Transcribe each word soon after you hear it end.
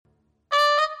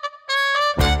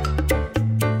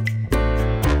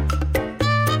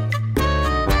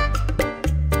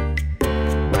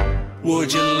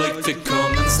Would you like to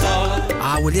come and stall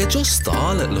it? Will you just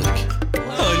stall it, look?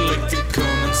 I'd like to come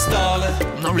and stall it.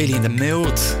 I'm not really in the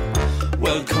mood.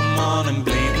 Well, come on and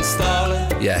bleed and stall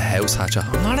it. Yeah, house hatcher.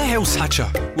 I'm not a house hatcher.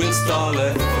 We'll stall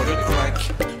it for the crack.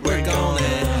 We're gonna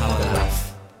have a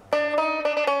laugh.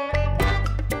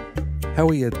 How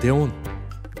are you doing?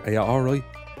 Are you alright?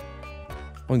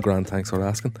 I'm grand, thanks for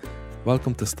asking.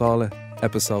 Welcome to Stala,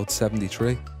 episode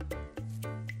 73.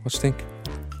 What do you think?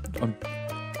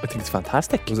 I think it's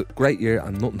fantastic. It was a great year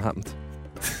and nothing happened.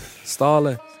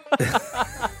 Stala.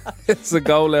 It's a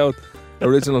Go Loud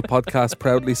original podcast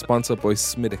proudly sponsored by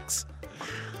Smiddix.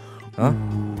 Huh?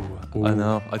 Ooh. I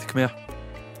know. I'd come here.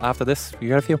 After this, you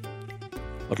get a few.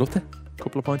 I'd love to.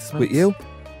 Couple of points. With you?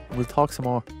 We'll talk some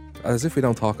more. As if we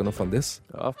don't talk enough on this.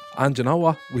 Oh. And you know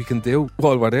what we can do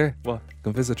while we're there? What? You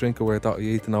can visit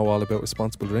drinkerware.ie to know all about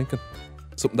responsible drinking.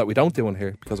 Something that we don't do in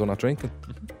here because we're not drinking.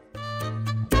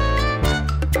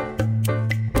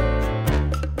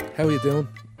 How are you doing?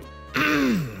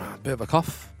 A bit of a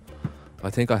cough.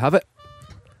 I think I have it.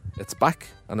 It's back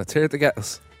and it's here to get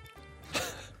us.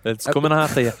 It's coming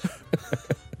after you.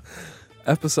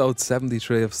 Episode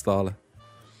 73 of Stala.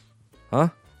 Huh?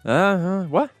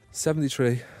 What?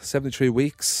 73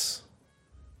 weeks,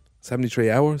 73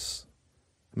 hours.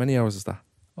 How many hours is that?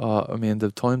 I mean,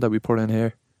 the time that we put in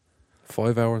here.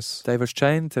 5 hours. David's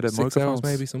chained to the 6 microphones. hours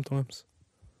maybe sometimes.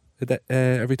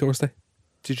 Every Thursday.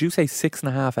 Did you say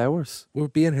 6.5 hours? We're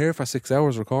being here for 6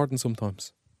 hours recording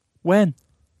sometimes. When?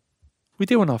 We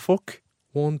doing our fuck?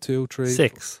 1, 2, 3.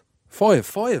 6. 5.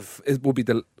 5 would be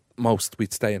the most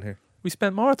we'd stay in here. We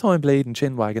spent more time bleeding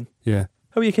chin wagging. Yeah.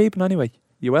 How are you keeping anyway?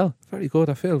 You well? Very good.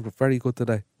 I feel very good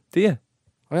today. Do you?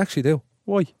 I actually do.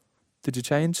 Why? Did you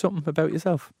change something about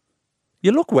yourself?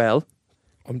 You look well.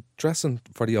 I'm dressing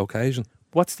for the occasion.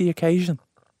 What's the occasion?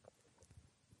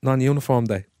 Non-uniform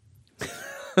day.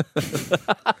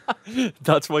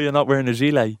 That's why you're not wearing a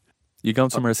gilet. You're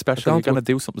going somewhere special. You're going to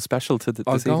to do something special to this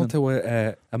I'm going evening. to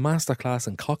a masterclass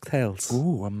in cocktails.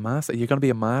 Ooh, a master. You're going to be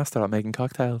a master at making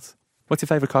cocktails. What's your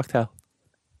favourite cocktail?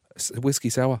 Whiskey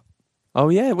sour. Oh,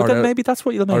 yeah. Well, Or then el- maybe that's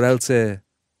what you'll make. Or else,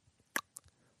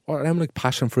 what are them like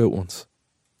passion fruit ones?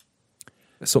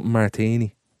 Something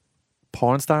martini.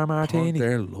 Porn star martini.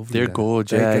 They're lovely. They're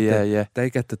good, yeah. They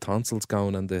get the tonsils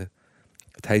going and the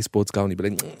taste buds going. You'd be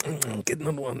like, get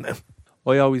another one now.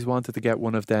 I always wanted to get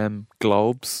one of them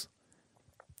globes.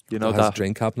 You know It has that? a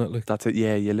drink cabinet, like. That's it.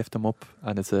 Yeah, you lift them up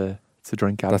and it's a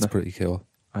drink cabinet. That's pretty cool.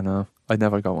 I know. I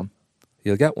never got one.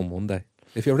 You'll get one day.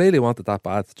 If you really want it that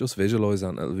bad, just visualise it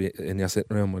and it'll be in your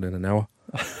sitting room within an hour.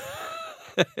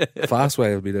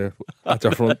 Fastway will be there at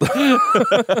your front.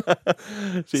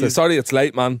 So, sorry it's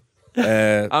late, man.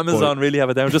 Amazon really have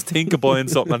it down. Just think of buying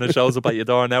something and it shows up at your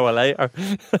door an hour later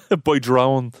by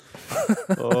drone.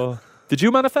 Oh. Did you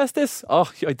manifest this?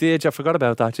 Oh, I did. I forgot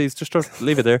about that. Jeez, just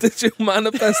leave it there. Did you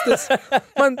manifest this?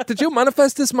 Man, did you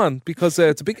manifest this, man? Because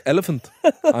it's a big elephant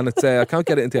and it's I can't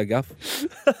get it into a gaff.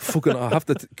 Fucking, I have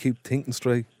to keep thinking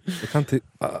straight. I can't think.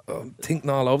 I'm thinking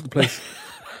all over the place.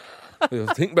 I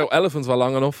was thinking about elephants for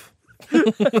long enough.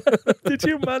 Did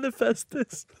you manifest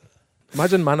this?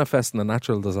 Imagine manifesting a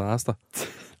natural disaster.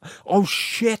 Oh,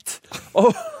 shit.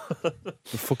 Oh,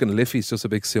 The fucking Liffey's just a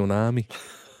big tsunami.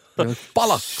 You're like,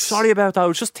 bollocks. sorry about that. I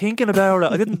was just thinking about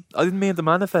it. I didn't mean to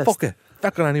manifest. Fuck it.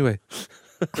 Fuck it anyway.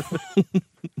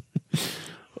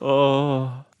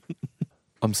 Oh.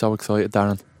 I'm so excited,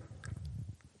 Darren.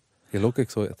 You look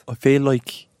excited. I feel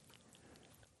like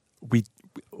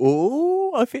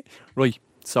right.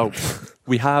 So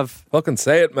we have Fucking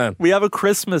say it, man. a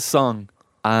Christmas song,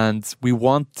 and we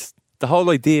want the whole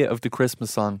idea of the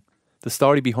Christmas song. The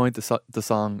story behind the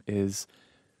song is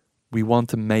we want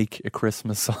to make a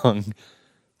Christmas song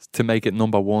to make it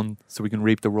number one, so we can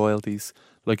reap the royalties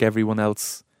like everyone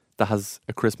else that has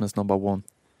a Christmas number one,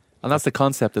 and that's the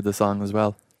concept of the song as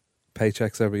well.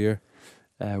 Paychecks every year.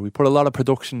 We put a lot of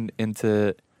production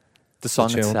into the song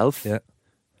tune, itself.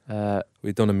 Yeah.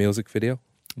 We've done a music video.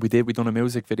 We done a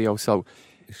music video, so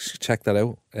You should check that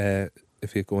out.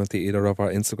 If you go into either of our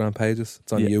Instagram pages,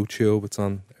 it's on Yeah. YouTube, it's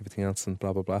on everything else, and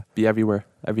blah blah blah. be everywhere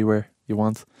you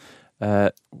want.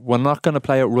 We're not going to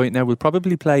play it right now. We'll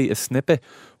probably play a snippet,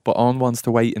 but Owen wants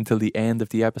to wait until the end of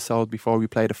the episode before we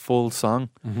play the full song.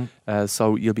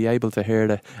 So you'll be able to hear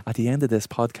it at the end of this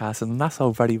podcast, and that's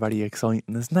all very, very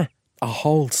exciting, isn't it? A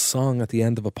whole song at the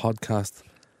end of a podcast.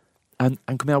 And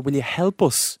come out, will you help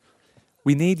us?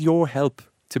 We need your help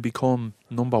to become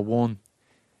number one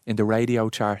in the radio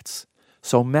charts.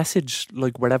 So message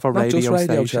like whatever Not radio just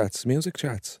radio station. charts, music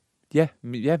charts. Yeah,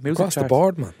 music Across the charts.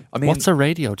 board, man. I mean, What's a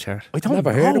radio chart? I don't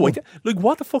Never know. heard of one. Like,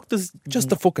 what the fuck does Just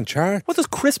the fucking chart. what does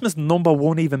Christmas number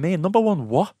one even mean? Number one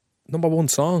what? Number one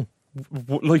song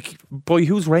Like, by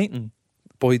whose rating?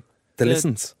 by the Yeah.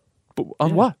 listens. But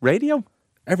on what? Radio?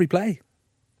 Every play.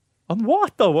 On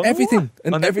what though? On Everything. what?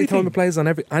 And On every time everything? it plays on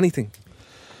anything.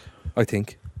 I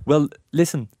think. Well,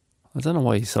 listen, I don't know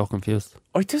why he's so confused.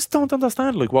 I just don't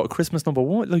understand. Like, what Christmas number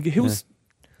one? Like,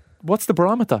 what's the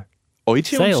barometer?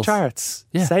 iTunes Sales. charts.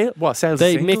 Yeah. What sales?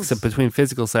 They singles? mix it between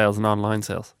physical sales and online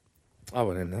sales. Oh,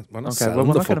 well, then we're not Okay, selling well,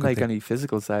 we're the not going to fucking make thing. any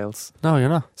physical sales. No, you're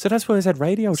not. So that's why I said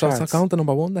radio So it's charts. not going to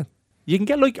number one then. You can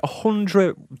get like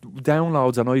 100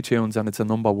 downloads on iTunes and it's a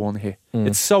number one hit.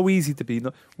 It's so easy to be.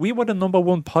 We were the number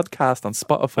one podcast on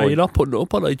Spotify. Are you not putting it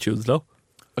up on iTunes, though?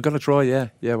 I'm gonna try. Yeah,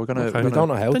 we're gonna. Okay. we're We gonna- don't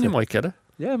know how Then you to. might get it.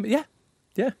 Yeah.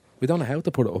 We don't know how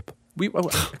to put it up.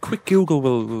 A quick Google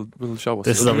will show us.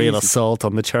 This is It'll a be real easy. assault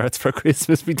on the charts for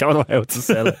Christmas. We don't know how to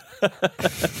sell it.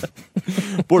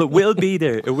 But it will be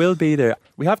there. It will be there.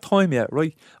 We have time yet,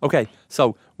 right? Okay,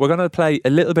 so we're going to play a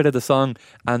little bit of the song,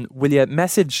 and will you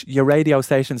message your radio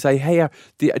station and say, hey,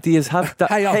 do you have that?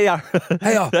 Hey,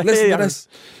 hey, listen to this.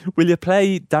 Will you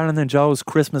play Darren and Joe's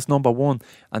Christmas number one?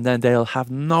 And then they'll have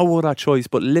no other choice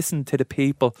but listen to the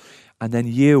people. And then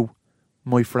you,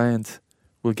 my friend,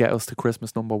 will get us to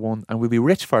Christmas number one, and we'll be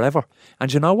rich forever.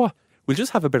 And you know what? We'll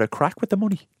just have a bit of crack with the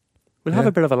money. We'll have Yeah.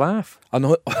 a bit of a laugh.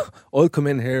 And I'll come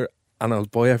in here and I'll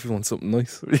buy everyone something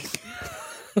nice.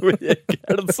 Will you get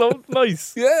them something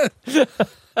nice? Yeah.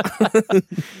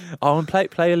 Oh, and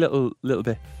play a little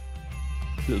bit.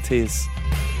 Little tease.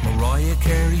 Mariah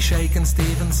Carey shaking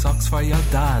Stephen socks for your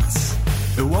dads.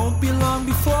 It won't be long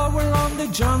before we're on the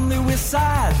John Lewis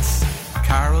ads.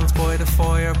 Carols by the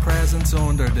fire, presents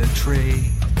under the tree.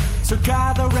 So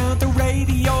gather round the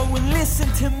radio and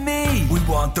listen to me. We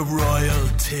want the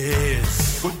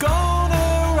royalties. We're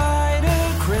gonna write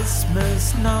a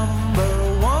Christmas number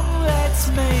one. Let's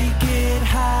make it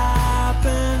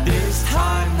happen. This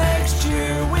time next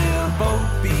year we'll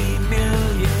both be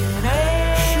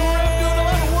millionaires. Sure, I'm doing a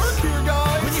lot of work here,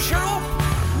 guys. Will you shut up?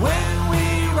 When we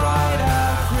write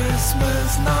our Christmas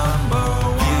number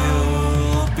one,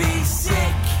 you'll be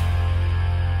sick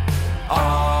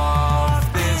of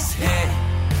this hit.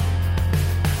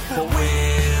 But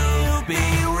we'll be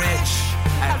rich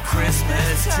at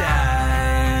Christmas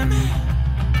time.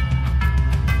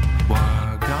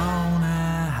 We're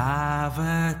gonna have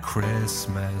a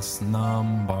Christmas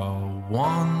number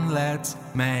one. Let's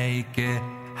make it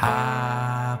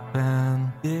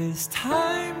happen. This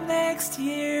time next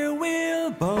year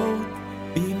we'll both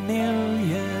be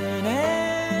millionaires.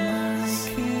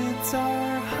 My kids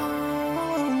are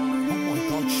home. Oh my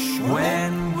God, shut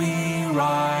when we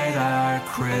write our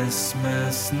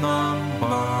Christmas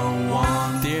number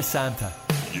one. Dear Santa.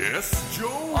 Yes, Joe.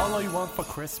 All I want for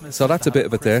Christmas. So that's a bit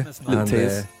of it there. Little And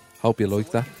tease. hope you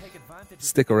like that.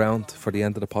 Stick around for the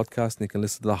end of the podcast and you can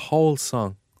listen to the whole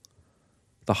song.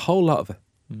 The whole lot of it.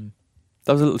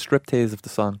 That was a little striptease of the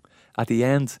song. At the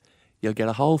end, you'll get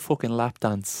a whole fucking lap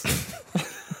dance.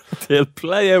 They'll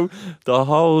play out the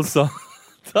whole song.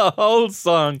 The whole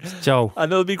song. Joe,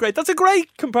 And it'll be great. That's a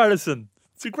great comparison.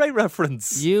 It's a great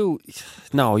reference. you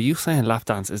saying lap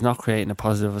dance is not creating a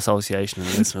positive association in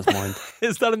the listener's mind.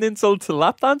 Is that an insult to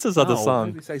lap dancers or the No. song?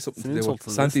 Maybe say something It's an to do insult with to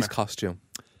the Santi's listener. costume.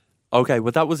 Okay,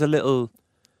 well that was a little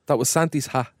Santi's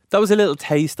hat.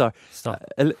 taster. Stop.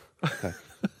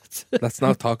 Let's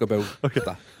not talk about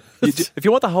that. If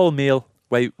you want the whole meal,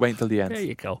 wait until the end. There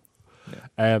you go.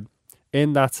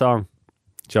 In that song,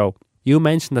 Joe, you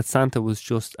mentioned that Santa was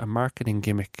just a marketing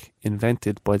gimmick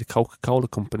invented by the Coca-Cola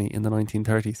company in the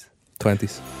 1930s.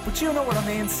 20s. But you know what I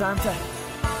mean, Santa.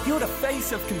 You're the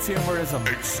face of consumerism.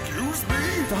 Excuse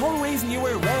me? The whole reason you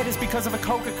wear red is because of a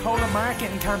Coca-Cola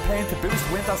marketing campaign to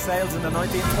boost winter sales in the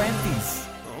 1920s.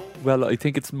 Well, I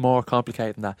think it's more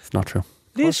complicated than that. It's not true.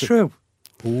 It is true.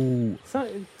 Ooh.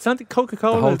 Santa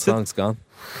Coca-Cola. The whole song's gone.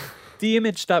 The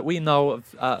image that we know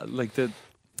of, like the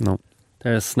No.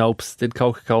 There's Snopes. Did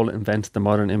Coca-Cola invent the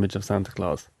modern image of Santa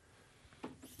Claus?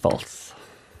 False.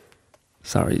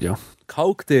 Sorry, Joe.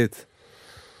 Coke did.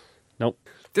 Nope.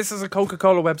 This is a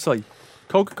Coca-Cola website.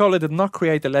 Coca-Cola did not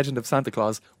create the legend of Santa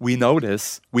Claus. We know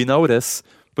this.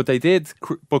 But they did.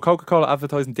 But Coca-Cola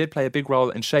advertising did play a big role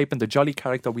in shaping the jolly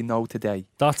character we know today.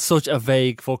 That's such a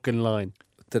vague fucking line.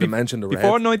 Did it mention the red?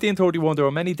 Before 1931, there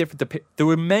were many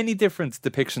different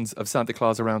depictions of Santa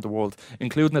Claus around the world,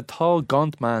 including a tall,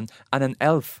 gaunt man and an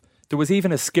elf. There was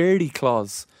even a scaredy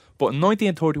Claus. But in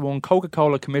 1931,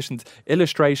 Coca-Cola commissioned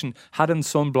illustration Haddon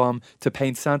Sundblom to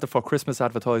paint Santa for Christmas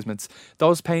advertisements.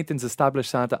 Those paintings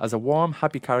established Santa as a warm,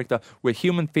 happy character with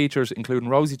human features including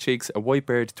rosy cheeks, a white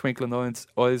beard, twinkling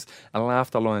eyes and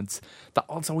laughter lines. That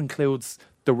also includes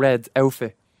the red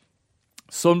outfit.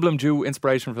 Sundblom drew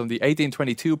inspiration from the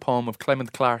 1822 poem of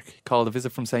Clement Clarke called A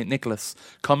Visit from St. Nicholas,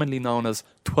 commonly known as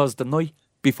 'Twas the Night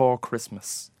Before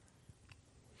Christmas.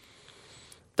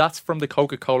 That's from the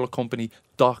Coca-Cola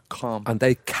Company.com. And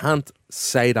they can't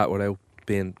say that without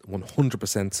being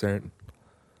 100% certain.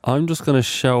 I'm just going to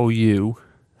show you.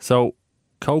 So,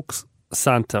 Coke's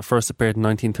Santa first appeared in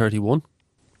 1931.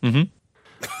 Mm-hmm.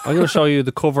 I'm going to show you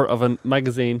the cover of a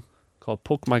magazine called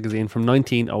Puck Magazine from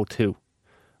 1902.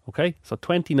 Okay? So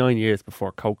 29 years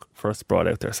before Coke first brought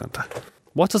out their Santa.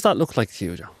 What does that look like to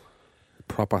you, Joe?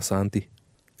 Proper Santy.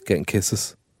 Getting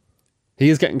kisses. He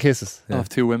is getting kisses. Yeah. Of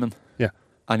two women. Yeah.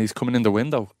 And he's coming in the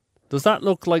window. Does that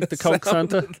look like the Coke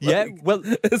Santa? Yeah, well,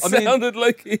 It I mean, sounded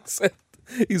like he said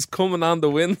he's coming on the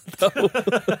window.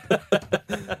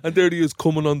 And there he is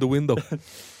coming on the window.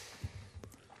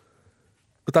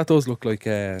 But that does look like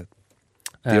the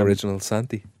original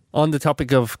Santy. On the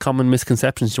topic of common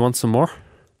misconceptions, do you want some more?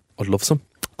 I'd love some.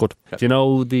 Good. Yep. Do you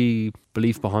know the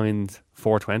belief behind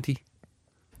 420?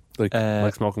 Like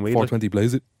smoking weed? 420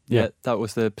 blaze it. yeah, that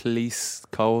was the police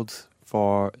code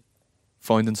for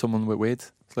finding someone with weed.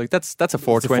 It's like, that's a It's a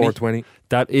 420. 420.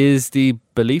 That is the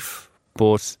belief,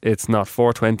 but it's not.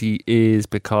 420 is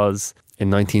because in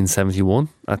 1971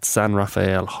 at San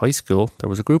Rafael High School, there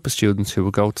was a group of students who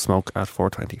would go to smoke at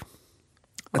 420.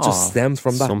 It just stems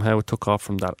from that. Somehow it took off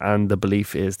from that, and the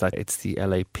belief is that it's the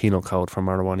LA Penal Code for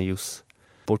marijuana use.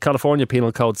 But California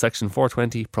Penal Code Section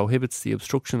 420 prohibits the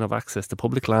obstruction of access to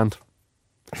public land.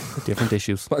 Different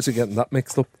issues. Imagine getting that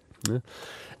mixed up.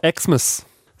 Xmas.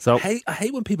 So, I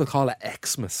hate when people call it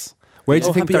Xmas. where do you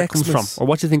Oh, think happy that comes Xmas. from? Or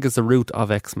what do you think is the root of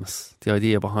Xmas? The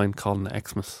idea behind calling it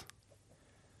Xmas?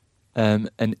 An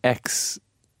X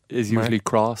is usually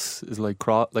cross, is like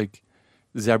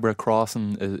zebra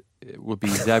crossing it would be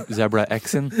zebra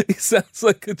Xing. He sounds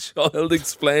like a child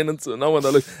explaining to no one.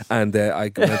 Like, and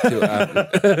I went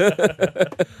to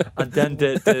And then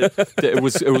it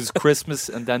was Christmas,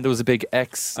 and then there was a big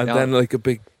X. and then like a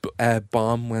big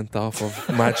bomb went off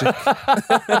of magic.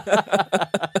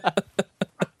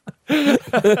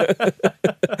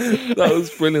 That was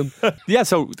brilliant. yeah,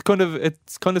 so it kind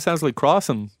of sounds like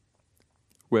crossing,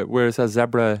 where it says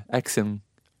zebra Xing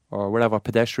or whatever,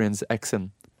 pedestrians Xing.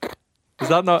 Is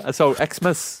that not so?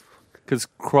 Xmas, because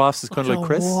cross is kind of like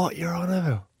Chris. What you're on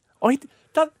about?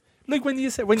 Like when you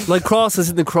say Like cross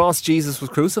is in the cross Jesus was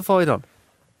crucified on.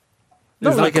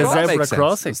 It's like a that zebra makes sense.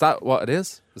 crossing. Is that what it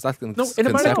is? Is that no, in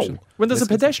America, conception? when there's a Misconception.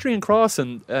 pedestrian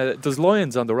crossing, there's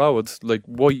lions on the road, like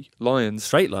white lions.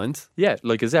 Straight lines. Yeah,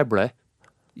 like a zebra.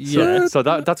 Yeah. So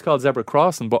that's called zebra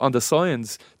crossing. But on the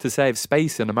signs to save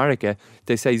space in America,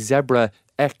 they say zebra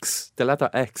X, the letter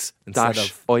X Instead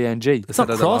dash of- ING. It's not Instead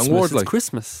of the long Christmas, word, it's like-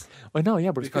 Christmas. I know,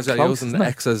 yeah, but Because it's you're close, using isn't it?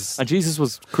 X's. And Jesus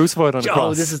was crucified on a Joe,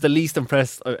 cross. this is the least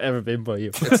impressed I've ever been by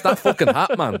you. It's that fucking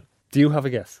hat, man. Do you have a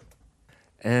guess?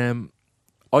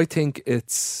 I think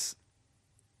it's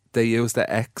they use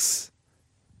the X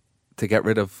to get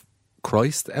rid of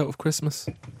Christ out of Christmas.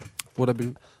 Would it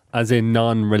be? As in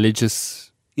non-religious.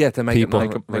 Yeah, to make People. it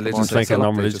Make it non-religious. more- Just make it They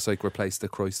non-religious. just like replace the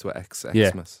Christ with X.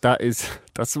 Yeah, Xmas.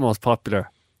 that's the most popular.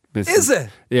 Is it?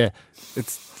 Yeah,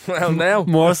 it's Well, now.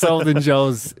 more so than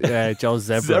Joe's zebra,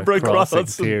 Zebra crossing crossing.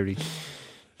 theory.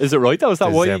 Is it right though? Is that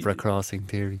The why? zebra crossing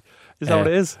theory. Is that what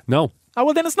it is? No, Oh,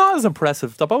 well, then it's not as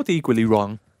impressive. They're both equally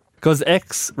wrong. because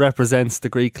X represents the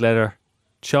Greek letter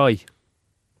chi.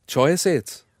 Choya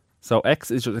seeds. So X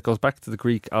it goes back to the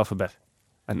Greek alphabet,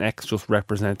 and X just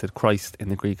represented Christ in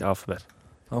the Greek alphabet.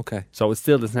 Okay. So it's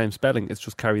still the same spelling. It's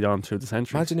just carried on through the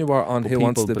centuries. Imagine you were on But Who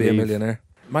Wants people to Be a believe- Millionaire.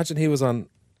 Imagine he was on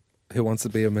Who Wants to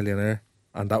Be a Millionaire,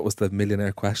 and that was the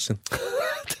millionaire question.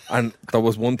 And there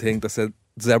was one thing that said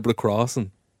zebra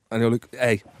crossing, and you're like,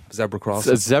 "Hey, zebra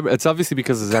crossing." It's zebra. It's obviously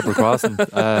because of zebra crossing.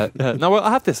 No, well,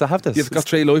 I have this. You've got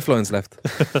 3 lifelines left.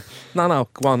 No,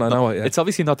 come on, I know it. Yeah. It's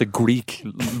obviously not the Greek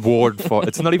word for.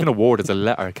 It's not even a word. It's a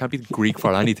letter. It can't be Greek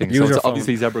for anything. Use So your it's phone.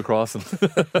 obviously zebra crossing.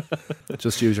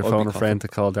 Just use your I'll be phone a friend to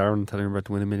call Darren and tell him about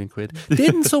to win £1 million.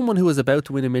 Didn't someone who was about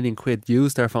to win £1 million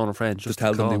use their phone a friend Just just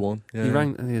tell to them call? they won. Yeah. He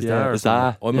rang his Yeah, dad. or his something.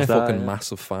 dad. I'm a Yeah. fucking Yeah.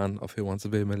 massive fan of Who Wants to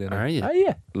Be a Millionaire. Are you?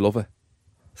 Yeah. Love it.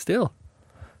 Still?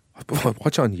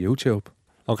 Watch on YouTube.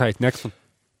 Okay, next one.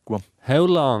 Go on. How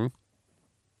long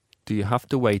do you have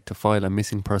to wait to file a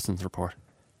missing persons report?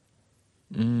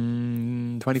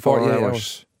 24 48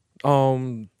 hours.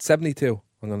 72,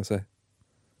 I'm going to say.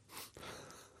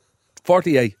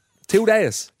 48. 2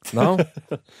 days. No.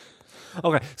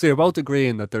 Okay, so you're both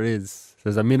agreeing that there's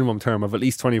a minimum term of at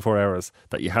least 24 hours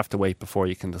that you have to wait before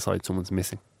you can decide someone's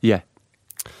missing. Yeah.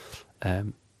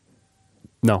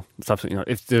 No, it's absolutely not.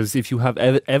 If you have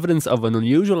evidence of an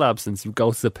unusual absence, you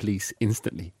go to the police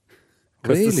instantly.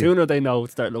 Because Really? the sooner they know,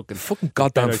 start looking. Fucking the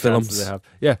goddamn better chances films. they have.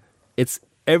 Yeah, it's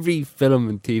every film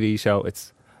and TV show.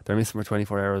 They're missing for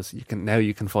 24 hours. You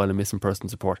can file a missing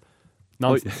persons report.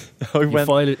 Nonsense. I You went,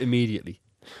 file it immediately.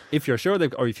 If you're sure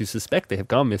or if you suspect they have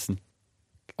gone missing,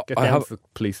 get down to the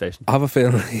police station. I have a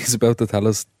feeling he's about to tell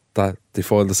us that they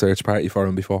filed a search party for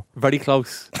him before. very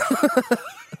close.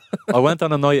 I went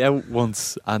on a night out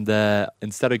once, and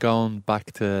instead of going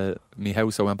back to my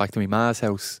house, I went back to my ma's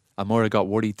house. And Maura got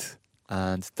worried,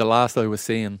 and the last I was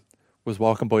seeing was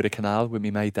walking by the canal with my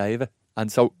mate David.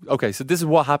 And so, okay, so this is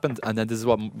what happened, and then this is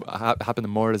what happened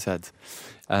in Maura's head.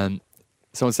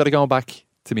 So instead of going back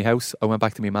to my house, I went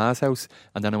back to my ma's house,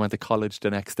 and then I went to college the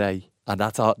next day, and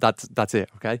that's all. That's it.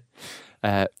 Okay.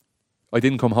 I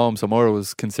didn't come home, so Maura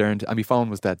was concerned, and my phone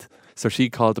was dead. So she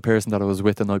called the person that I was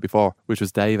with the night before, which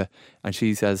was David, and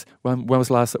she says, "When was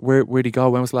the last? Where'd he go?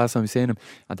 When was the last time you seen him?"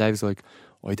 And David's like,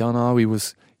 "I don't know. He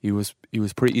was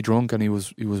pretty drunk, and he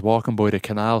was walking by the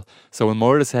canal." So when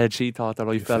Maura said she thought that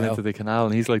I fell into the canal,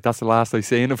 and he's like, "That's the last I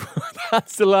seen of him."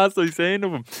 That's the last I seen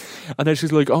of him. And then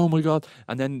she's like, "Oh my god!"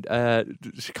 And then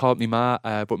she called me ma,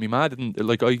 but my ma didn't.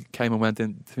 Like, I came and went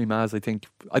into my ma's.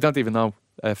 I don't even know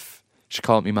if she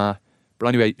called me ma. But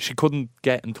anyway, she couldn't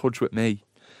get in touch with me.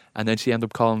 And then she ended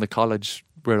up calling the college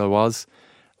where I was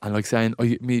and like saying, "Oh,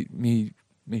 me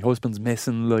husband's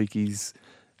missing, like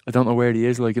I don't know where he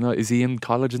is, like, you know, is he in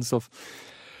college and stuff?"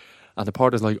 And the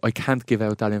porter's like, "I can't give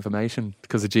out that information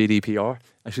because of GDPR."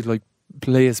 And she's like,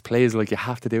 please, like, you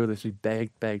have to do this. She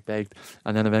begged.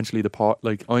 And then eventually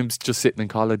I'm just sitting in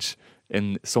college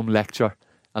in some lecture,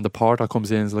 and the porter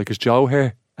comes in and is like, "Is Joe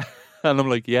here?" And I'm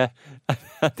like, "Yeah."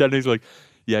 And then he's like,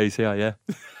 "Yeah, he's here, yeah."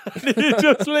 And he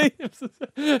just leaves.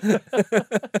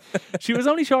 She was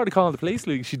only short of calling the police.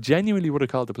 Like, she genuinely would have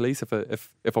called the police if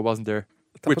I wasn't there.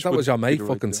 That was your mate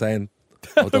fucking saying,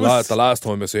 "Oh, the last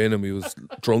time I seen him, he was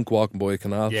drunk walking by a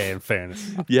canal." Yeah, in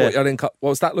fairness. Yeah. What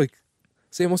was that like?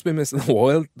 See, you must be missing a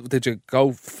while. Did you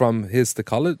go from his to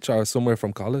college or somewhere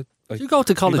from college? Like, Did you go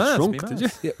to college Me drunk? mas. Did you?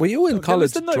 yeah, were you in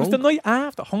college It was the drunk? night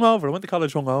after. Hungover. I went to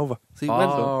college hungover. So,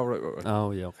 Right.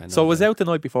 Oh, yeah, okay. so I was out the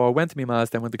night before. I went to my ma's,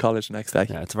 then went to college the next day.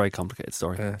 Yeah, it's a very complicated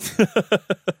story. Yeah.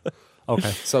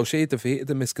 Okay. So she defeated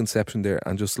the misconception there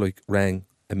and just like rang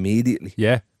immediately.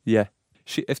 Yeah. Yeah.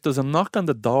 If there's a knock on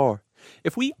the door,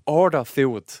 if we order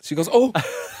food She goes, "Oh,"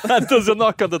 and there's a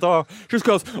knock on the door, she just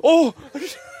goes, "Oh!"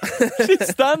 She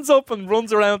stands up and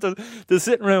runs around the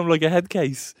sitting room like a head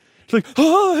case. She's like,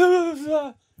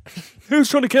 "Oh, who's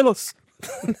trying to kill us?"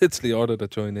 literally ordered a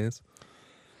Chinese.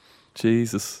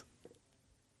 Jesus.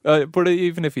 But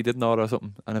even if he didn't order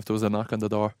something, and if there was a knock on the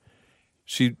door,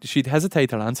 she'd hesitate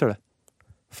to answer it.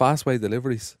 Fastway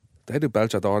deliveries. They do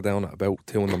belch your door down at about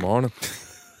 2 in the morning.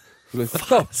 Like, "What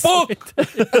the fuck?"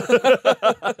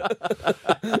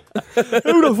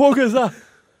 Who the fuck is that?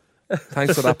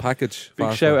 Thanks for that package. Big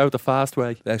Fastway. shout out to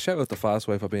Fastway. Yeah, shout out to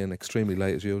Fastway for being extremely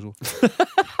late as usual.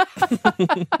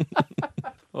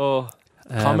 Oh.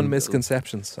 Common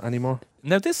misconceptions anymore.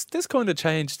 Now this kind of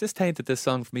changed. This tainted this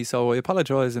song for me, so I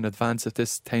apologise in advance if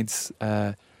this taints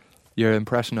your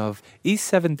impression of East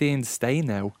 17's Stay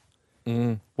Now.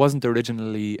 Wasn't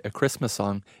originally a Christmas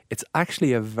song. It's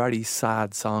actually a very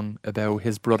sad song about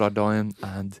his brother dying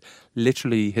and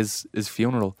literally his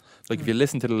funeral. Like, if you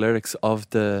listen to the lyrics of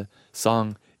the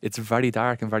song, it's very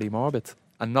dark and very morbid.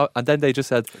 And then they just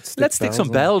said, "Let's stick some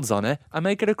bells on it and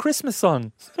make it a Christmas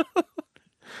song."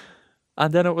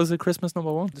 And then it was a Christmas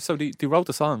number one. So they wrote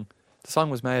the song. The song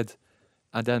was made,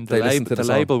 and then the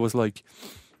label was like,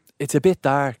 "It's a bit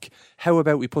dark. How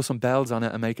about we put some bells on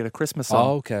it and make it a Christmas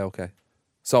song?" Oh, okay.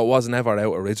 So it was never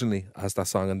out originally as that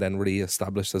song and then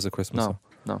re-established as a Christmas song.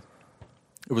 No.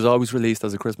 It was always released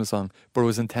as a Christmas song, but it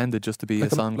was intended just to be a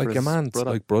song like for your his man's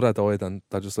brother. like brother died and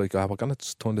they're just like, "Oh, we're gonna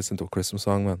just turn this into a Christmas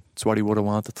song, man." It's what he would have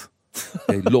wanted.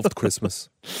 They loved Christmas.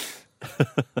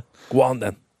 Go on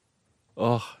then.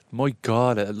 Oh my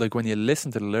God! Like, when you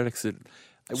listen to the lyrics,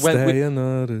 Stay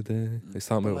another day. He's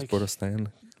talking about his like- brother staying.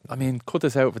 I mean, cut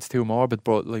this out if it's too morbid,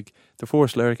 but like, the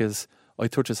first lyric is, "I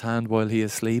touch his hand while he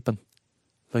is sleeping."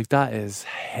 Like, that is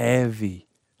heavy,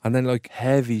 And then like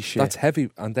heavy shit. that's heavy.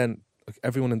 And then like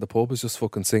everyone in the pub is just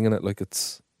fucking singing it like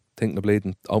it's Thinking of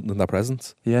Bleeding, opening their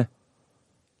presents. Yeah.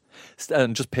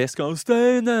 And just piss goes,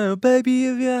 "Stay now, baby,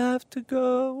 if you have to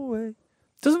go away."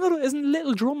 Isn't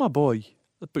Little Drummer Boy?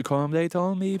 Become they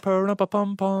told me, pum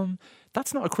pum pum.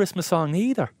 That's not a Christmas song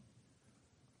either.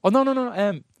 Oh,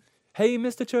 no. Hey,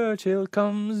 Mr. Churchill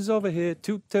comes over here.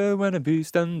 Tutor when I be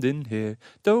standing here.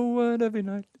 Do it every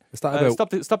night. Is that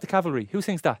about Stop the cavalry. Who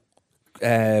sings that?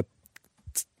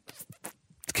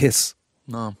 Kiss?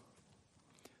 No.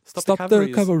 Stop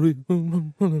the cavalry.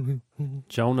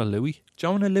 Jonah Louis.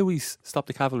 Jonah Louis' Stop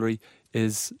the Cavalry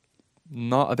is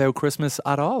not about Christmas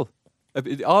at all.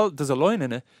 There's a line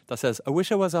in it that says, I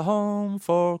wish I was at home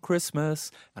for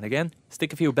Christmas. And again,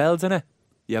 stick a few bells in it.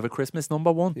 You have a Christmas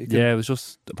number one. Yeah, it was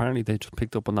just, apparently they just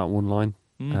picked up on that one line.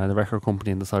 The record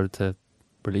company, and decided to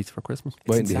release for Christmas.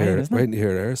 Waiting to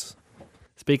hear theirs.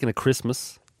 Speaking of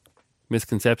Christmas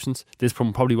misconceptions, this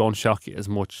probably won't shock you as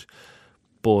much,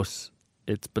 but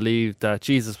it's believed that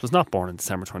Jesus was not born on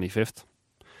December 25th.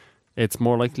 It's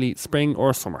more likely spring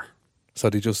or summer. So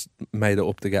they just made it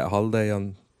up to get a holiday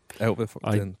out of it.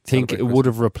 I think it would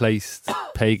have replaced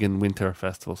pagan winter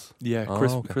festivals. Yeah,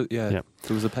 okay. yeah. Yeah.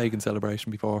 There was a pagan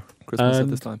celebration before Christmas at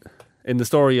this time. In the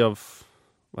story of,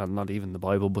 well, not even the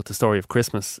Bible, but the story of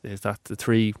Christmas is that the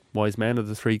 3 wise men or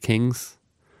the 3 kings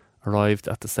arrived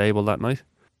at the stable that night.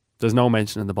 There's no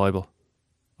mention in the Bible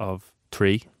of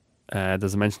 3.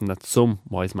 There's a mention that some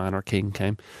wise man or king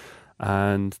came,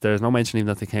 and there's no mention even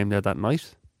that they came there that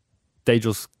night. They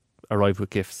just arrived with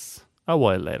gifts a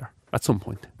while later, at some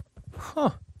point.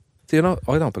 Huh. Do you know,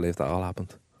 I don't believe that all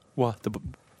happened. What?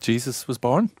 Jesus was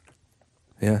born?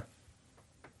 Yeah.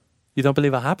 You don't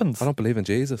believe it happened? I don't believe in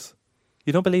Jesus.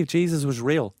 You don't believe Jesus was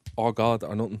real? Or God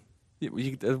or nothing.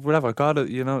 Whatever, God,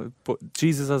 but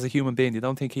Jesus as a human being, you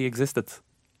don't think he existed?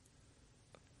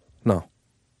 No.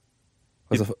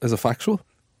 As a factual?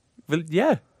 Well,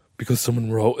 yeah. Because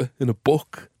someone wrote it in a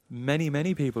book.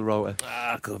 Many people wrote it.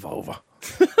 Give over.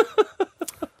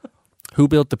 Who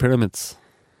built the pyramids?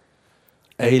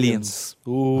 Aliens.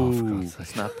 Oh, for God's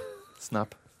sake.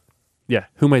 Snap. Yeah,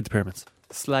 who made the pyramids?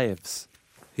 Slaves.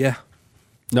 Yeah.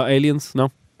 No aliens?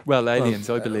 No? Well, aliens,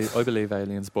 I believe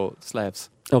aliens, but slaves.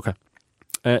 Okay.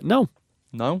 No.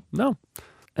 No? No.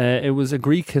 It was a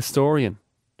Greek historian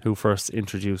who first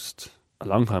introduced, a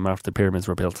long time after the pyramids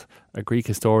were built, a Greek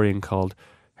historian called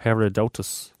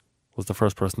Herodotus was the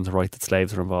first person to write that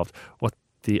slaves were involved. What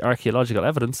the archaeological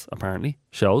evidence apparently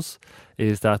shows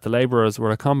is that the labourers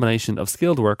were a combination of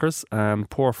skilled workers and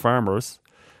poor farmers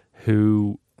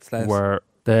who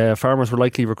the farmers were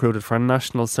likely recruited for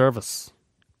national service.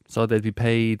 So they'd be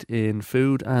paid in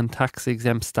food and tax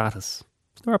exempt status.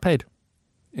 So they were paid.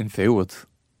 In food.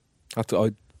 I'd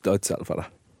settle for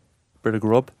that. Bit of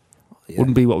grub. Yeah.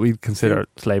 Wouldn't be what we'd consider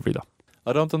slavery though.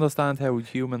 I don't understand how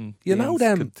human know beings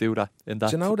them- could do that in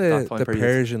that. Do you know that time the period.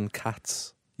 Persian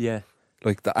cats? Yeah,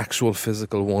 Like the actual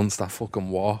physical ones that fucking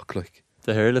walk, like.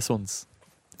 the hairless ones.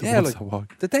 The Yeah, ones like- that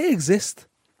walk. Did they exist?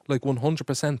 Like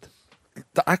 100%.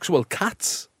 The actual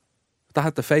cats that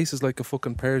had the faces like a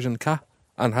fucking Persian cat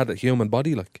and had a human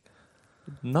body, like.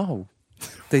 No.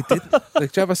 They did.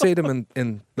 Like, do you ever see them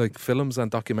in like films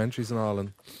and documentaries and all?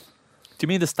 And Do you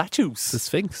mean the statues? The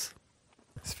Sphinx?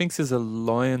 Sphinx is a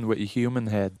lion with a human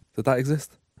head. did that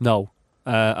exist? No.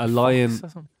 A lion Fox or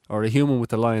something? or a human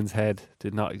with a lion's head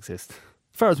did not exist. As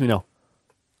far as we know.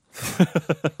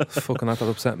 Fucking that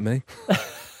upset me.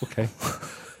 Okay.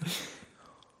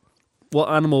 What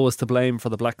animal was to blame for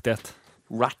the Black Death?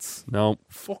 Rats. No.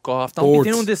 Fuck off. Don't Birds.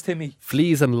 be doing this to me.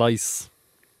 Fleas and lice.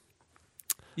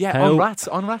 Yeah, How-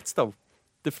 on rats though.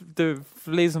 The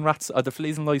fleas and rats, the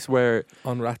fleas and lice were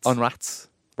On rats. on rats.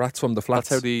 Rats from the flats.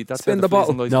 That's Spin how the the fleas bottle.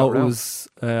 and lice No, got it around. was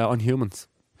on humans.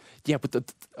 Yeah, but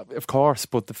of course,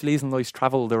 but the fleas and lice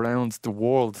travelled around the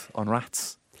world on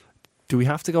rats. Do we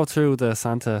have to go through the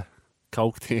Santa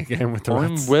Coke thing again with the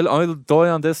rats? I'll die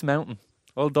on this mountain.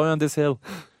 I'll die on this hill.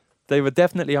 They were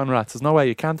definitely on rats. There's no way.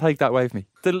 You can't take that away from me.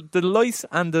 The lice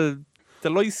and the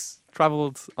lice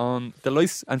travelled on the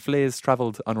lice and fleas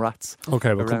travelled on rats.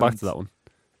 Okay, we'll come back to that one.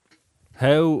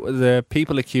 How the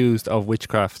people accused of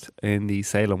witchcraft in the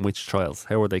Salem witch trials,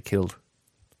 how were they killed?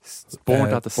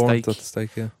 Burned at the Burnt stake. at the stake,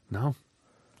 yeah. No,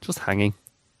 just hanging.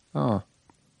 Oh.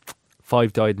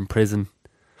 5 died in prison.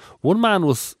 One man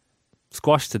was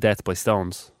squashed to death by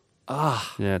stones.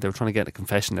 Ah, Yeah, they were trying to get a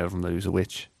confession out of him that he was a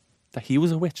witch. that he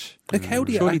was a witch. Like, how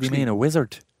do you Surely actually... they mean a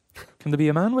wizard. Can there be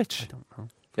a man witch? I don't know.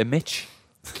 A Mitch.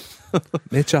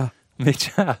 Mitcha. Mitch.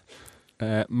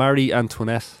 Marie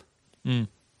Antoinette, Mm.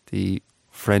 the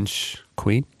French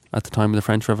queen at the time of the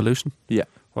French Revolution. Yeah.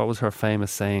 What was her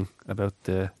famous saying about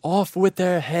the... Off with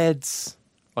their heads.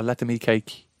 Or let them eat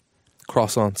cake.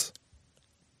 Croissants.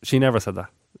 She never said that.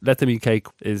 Let them eat cake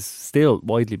is still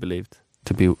widely believed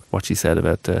to be what she said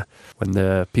about when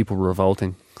the people were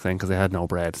revolting, saying because they had no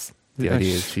bread. The Yeah.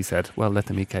 idea is she said, well, let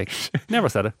them eat cake. Never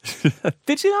said it.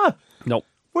 Did you not? No.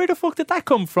 Where the fuck did that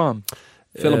come from?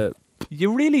 Film.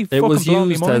 You really It fucking was blow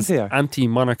me used mind as here.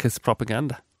 anti-monarchist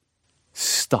propaganda.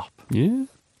 Stop. Yeah.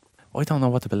 I don't know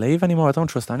what to believe anymore. I don't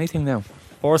trust anything now.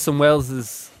 Orson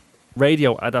Welles'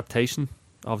 radio adaptation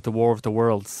of The War of the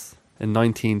Worlds in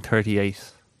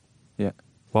 1938. Yeah.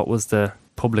 What was the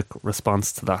public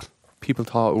response to that? People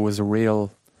thought it was a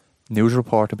real news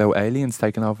report about aliens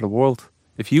taking over the world.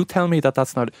 If you tell me that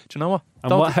that's not... Do you know what?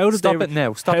 And how did stop they, it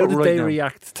now. Stop how it did right they now.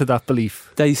 react to that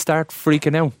belief? They start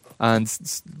freaking out and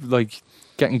like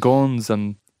getting guns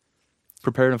and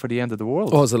preparing for the end of the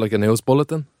world. Oh, is it like a news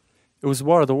bulletin? It was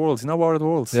War of the Worlds. You know War of the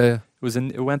Worlds? Yeah, yeah.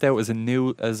 It went out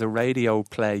as a radio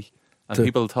play, and To,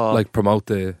 people thought like promote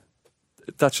the...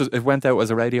 it went out as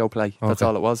a radio play. That's Okay.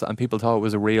 all it was, and people thought it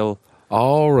was a real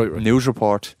Oh, right. news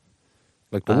report.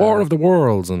 Like the War of the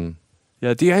Worlds and...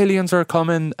 Yeah, the aliens are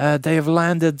coming. They have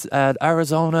landed at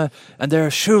Arizona, and they're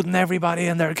shooting everybody,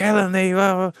 and they're killing me.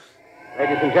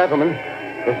 Ladies and gentlemen,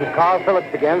 this is Carl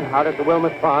Phillips again, out at the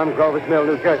Wilmot Farm, Grover's Mill,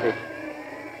 New Jersey.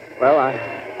 Well, I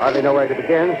hardly know where to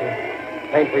begin. To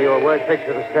paint for you a word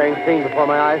picture of a strange scene before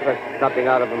my eyes, but something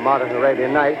out of a modern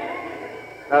Arabian Night.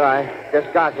 Well, I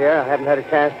just got here. I haven't had a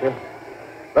chance to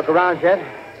look around yet.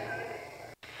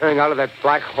 Turning out of that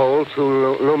black hole,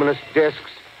 two luminous discs.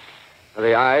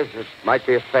 The eyes, it might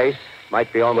be a face,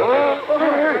 might be almost...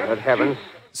 But heavens.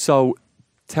 So,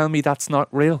 tell me that's not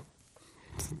real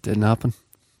Didn't happen.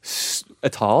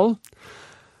 at all.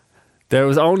 There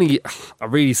was only a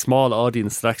really small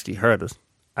audience that actually heard it,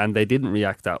 and they didn't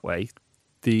react that way.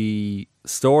 The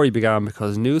story began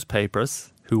because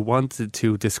newspapers who wanted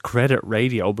to discredit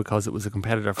radio because it was a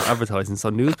competitor for advertising, so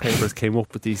newspapers came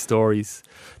up with these stories.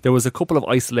 There was a couple of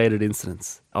isolated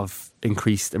incidents of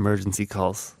increased emergency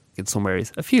calls in some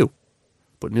areas, a few,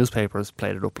 but newspapers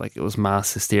played it up like it was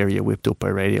mass hysteria whipped up by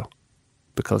radio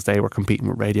because they were competing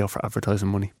with radio for advertising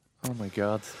money. Oh my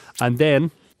God. And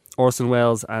then Orson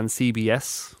Welles and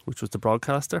CBS, which was the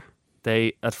broadcaster,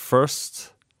 they at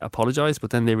first apologised, but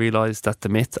then they realised that the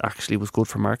myth actually was good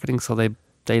for marketing, so they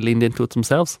leaned into it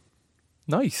themselves.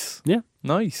 Nice. Yeah.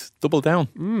 Nice. Double down.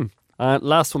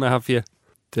 Last one I have for you,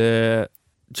 the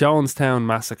Jonestown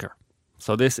Massacre.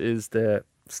 So this is the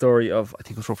story of, I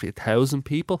think it was roughly 1,000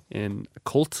 people in a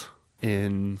cult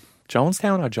in...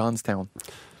 Jonestown or Johnstown?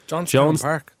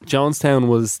 Park. Jonestown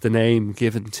was the name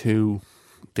given to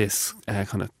this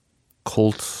kind of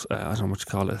cult, I don't know what you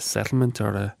call it, a settlement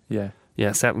or a...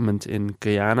 Yeah. settlement in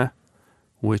Guyana,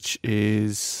 which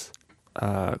is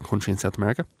a country in South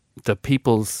America. The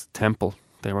People's Temple,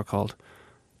 they were called.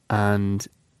 And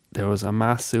there was a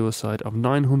mass suicide of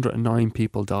 909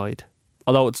 people died.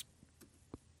 Although it's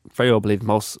very well believed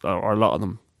most, or a lot of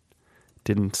them,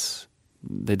 didn't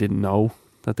know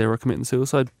that they were committing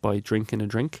suicide by drinking a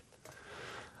drink.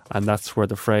 And that's where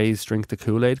the phrase drink the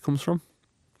Kool-Aid comes from,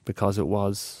 because it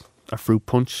was a fruit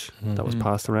punch that was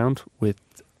passed around with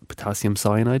potassium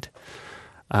cyanide,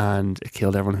 and it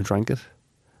killed everyone who drank it.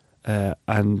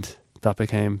 And that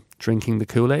became drinking the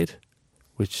Kool-Aid,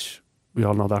 which we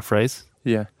all know that phrase.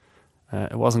 Yeah.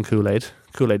 It wasn't Kool-Aid.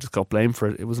 Kool-Aid just got blamed for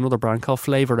it. It was another brand called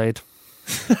Flavor Aid.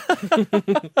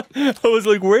 I was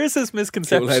like, where's this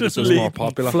misconception? Kool-Aid is just more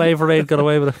popular. Flavor Aid got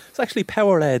away with it. It's actually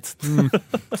Powerade.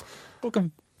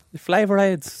 Fucking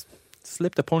Flavor-Aids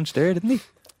slipped a punch there, didn't he?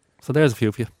 So there's a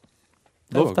few for you.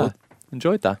 Loved that.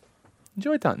 Enjoyed that.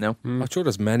 Enjoyed that now. I'm sure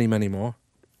there's many, many more.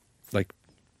 Like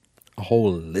a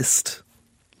whole list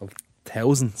of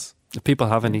thousands. If people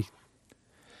have any,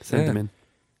 send Yeah. them in.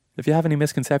 If you have any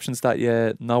misconceptions that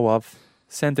you know of,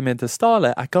 send them in to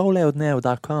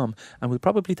stala@goloudnow.com, and we'll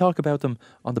probably talk about them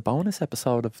on the bonus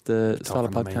episode of the Stala Talk on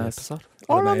the main podcast. episode.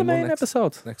 Or the on the main one main next-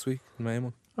 episode. Next week, the main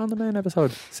one. On the main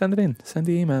episode. Send it in. Send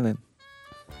the email in.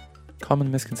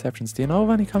 Common misconceptions. Do you know of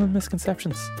any common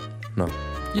misconceptions? No.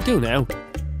 You do now.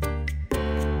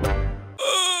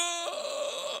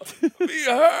 Me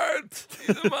heart.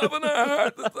 I'm having a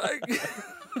heart attack.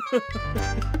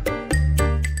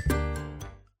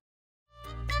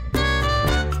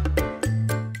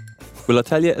 Will I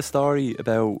tell you a story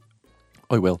about...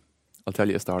 I will. I'll tell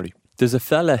you a story. There's a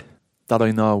fella that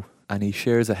I know, and he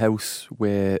shares a house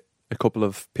with a couple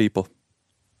of people.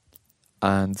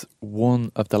 And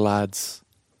one of the lads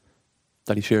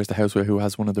that he shares the house with, who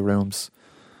has one of the rooms,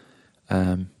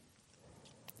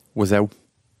 was out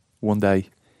one day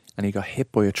and he got hit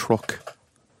by a truck,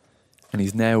 and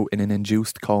he's now in an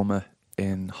induced coma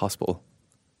in hospital.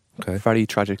 Okay. Very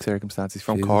tragic circumstances. He's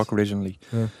from Jesus. Cork originally.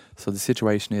 Yeah. So the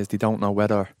situation is they don't know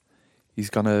whether he's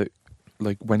going to,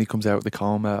 like, when he comes out of the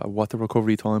coma, what the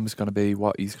recovery time is going to be,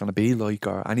 what he's going to be like,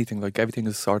 or anything. Like, everything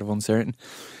is sort of uncertain.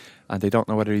 And they don't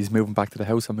know whether he's moving back to the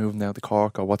house or moving down to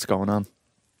Cork or what's going on.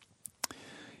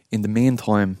 In the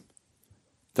meantime,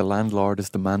 the landlord is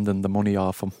demanding the money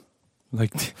off him,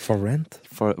 like For rent?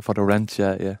 for the rent.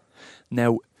 Yeah.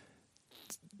 Now,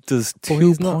 there's But 2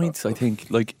 he's not- points. I think,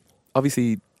 like,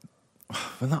 obviously,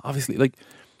 well, not obviously, like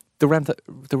the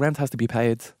rent has to be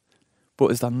paid,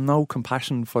 but is there no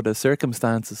compassion for the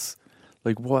circumstances?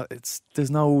 Like, what?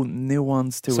 There's no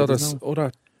nuance to So it. there's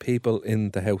other people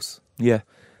in the house, Yeah.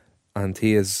 and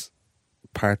he is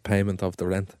part payment of the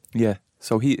rent. Yeah.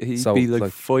 So he'd So, be like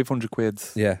like- 500 quid.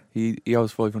 Yeah. He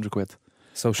owes 500 quid.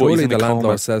 So he's surely in the a coma.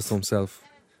 landlord says to himself,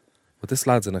 "Well, this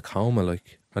lad's in a coma.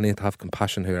 Like, I need to have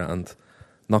compassion here and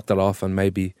knock that off, and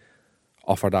maybe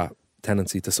offer that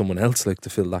tenancy to someone else, like to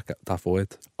fill that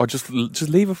void, Or just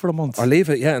leave it for a month. or leave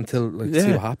it, yeah, until like see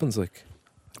Yeah. what happens. Like,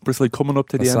 But it's like coming up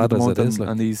to the As end of sad the as month it is, like.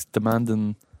 and he's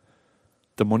demanding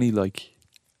the money, like,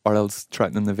 or else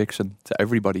threatening eviction to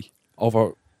everybody.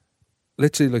 over,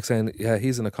 literally like saying, yeah,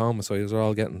 he's in a coma, so you're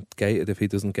all getting gated if he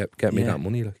doesn't get me Yeah. that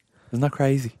money. Like, Isn't that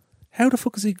crazy? how the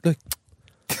fuck is he like?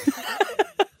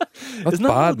 That's Isn't that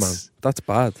bad, man. nuts? That's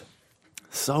bad.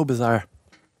 So bizarre.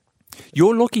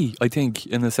 You're lucky, I think,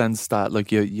 in the sense that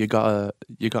like you got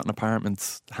an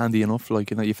apartment handy enough, like,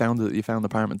 you know, you found an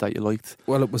apartment that you liked.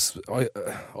 Well, it was I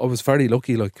was very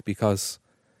lucky, like, because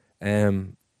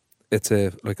it's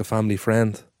a family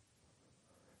friend.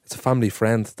 It's a family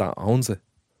friend that owns it,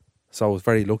 so I was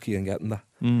very lucky in getting that.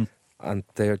 Mm. And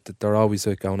they're always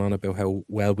like going on about how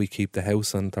well we keep the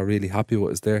house, and they're really happy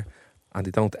with us there, and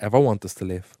they don't ever want us to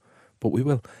leave, but we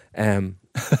will.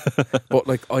 But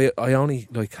like I only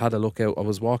like had a look out. I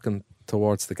was walking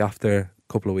towards the gaff there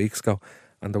a couple of weeks ago,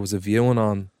 and there was a viewing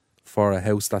on for a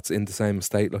house that's in the same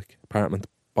estate, like apartment,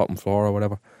 bottom floor or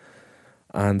whatever.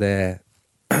 And there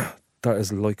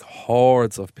is like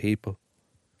hordes of people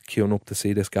queuing up to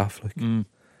see this gaff, like. Mm.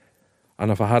 And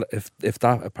if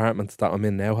that apartment that I'm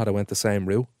in now had I went the same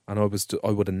route, and I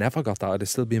would have never got that. I'd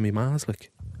still be in my ma's,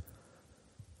 like.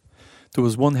 There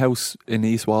was one house in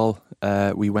East Wall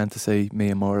we went to see, me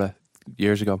and Maura,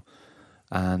 years ago,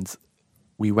 and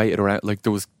we waited around, like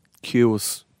there was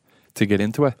queues to get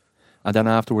into it, and then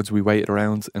afterwards we waited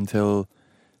around until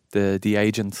the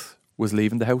agent was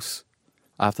leaving the house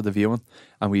after the viewing,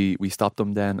 and we stopped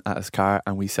him then at his car,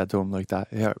 and we said to him like that,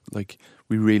 yeah, like,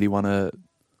 we really want to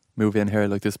move in here,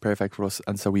 like, this is perfect for us,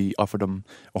 and so we offered him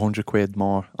 100 quid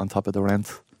more on top of the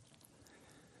rent.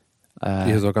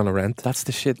 Because we're gonna rent. That's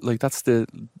the shit. Like, that's the.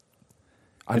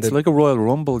 And It's the- like a Royal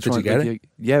Rumble. Did you trying- get like,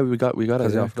 yeah, we got it. 'Cause you Yeah.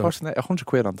 offered Of course, 100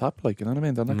 quid on top. Like, you know what I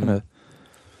mean? They're not Mm. gonna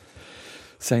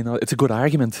say no. It's a good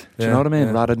argument. Do you Yeah, know what I mean?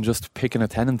 yeah. Rather than just picking a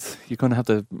tenant, you're gonna have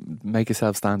to make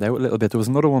yourself stand out a little bit. There was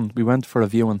another one. We went for a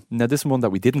viewing. Now, this is one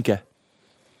that we didn't get.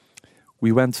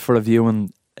 We went for a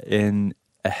viewing in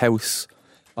a house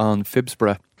on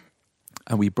Phibsborough,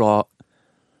 and we brought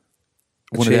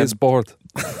one of Cheese them. board.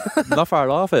 Not far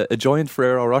off it, a giant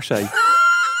Ferrero Rocher.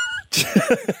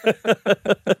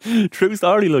 True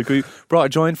story. Like, we brought a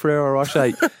giant Ferrero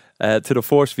Rocher to the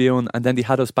first viewing, and then they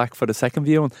had us back for the second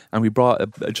viewing, and we brought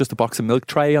just a box of milk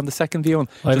tray on the second viewing.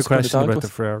 I have a just for the question dog about the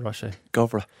bus. Ferrero Rocher. Go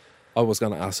for it. I was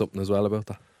gonna ask something as well about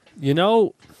that. You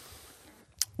know,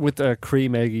 with a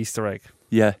cream egg Easter egg,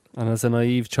 Yeah, and as a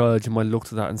naive child, you might look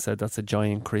at that and said that's a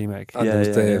giant cream egg. And Yeah, there was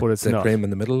yeah, the, yeah. But it's the not. cream in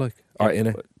the middle, like, or in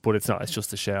it. But it's not. It's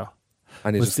just a shell.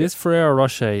 And you Was just this Ferrero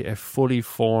Rocher a fully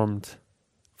formed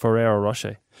Ferrero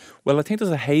Rocher? well, I think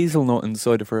there's a hazelnut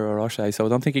inside the Ferrero Rocher, so I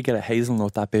don't think you get a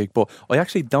hazelnut that big. But I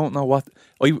actually don't know what.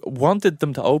 I wanted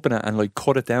them to open it and like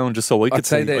cut it down just so I could I'd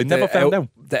say see. I never found out.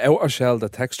 the outer shell, the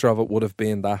texture of it would have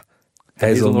been that The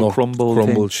hazelnut crumble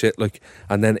thing. shit, like,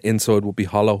 and then inside would be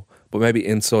hollow. But maybe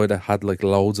inside it had like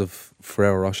loads of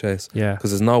Ferrero Rochers. Yeah.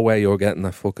 Because there's no way you're getting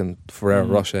a fucking Ferrero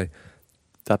Mm. Rocher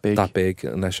That big. that big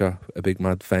unless you're a big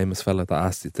mad famous fella that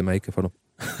asked you to make it for them.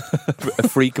 A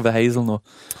freak of a hazelnut.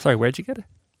 Sorry, where'd you get it?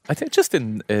 I think just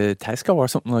in Tesco or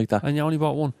something like that. And you only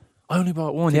bought one. I only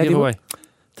bought one. To Yeah, give they- away.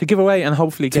 to give away and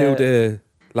hopefully To get the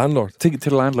landlord. to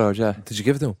the landlord. Yeah, Did you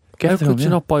give it to him? get How it to him, could you yeah.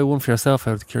 not buy one for yourself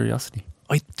out of curiosity?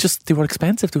 They were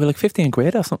expensive. They were like 15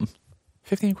 quid or something.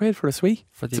 15 quid for a sweet.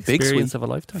 For the It's a big experience sweet. of a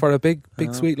lifetime? For a big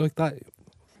Oh. sweet like that?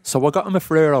 So I got him a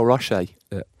Ferrero Rocher.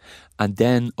 Yeah. And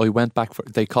then I went back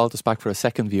they called us back for a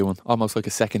second viewing, almost like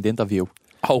a second interview.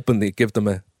 Hoping they give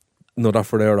them another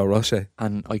Ferrero Rocher.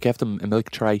 And I gave them a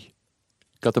milk tray.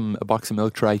 Got them a box of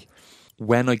milk tray.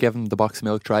 When I gave them the box of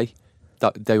milk tray,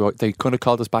 that they kind of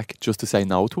called us back just to say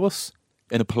no to us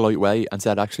in a polite way and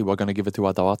said, actually, we're going to give it to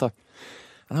our daughter.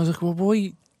 And I was like, well,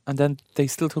 why? And then they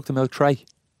still took the milk tray.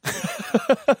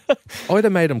 I'd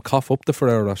have made him cough up the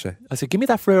Ferrero Rocher. I said, give me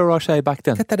that Ferrero Rocher back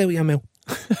then. Get that out of your mouth.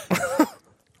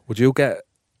 Would you get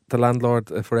the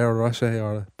landlord a Ferrero Rocher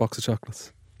or a box of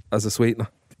chocolates as a sweetener?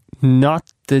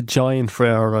 Not the giant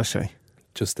Ferrero Rocher.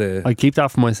 Just the I keep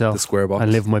that for myself. the square box.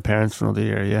 and live with my parents for another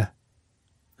year. Yeah,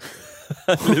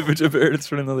 Live with your parents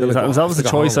for another year. that was a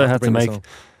choice I had to make.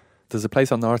 There's a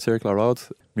place on North Circular Road.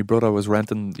 My brother was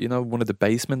renting, one of the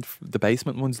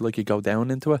basement ones, like you go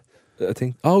down into it. I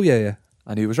think. Oh yeah.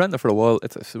 And he was renting it for a while.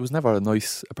 It was never a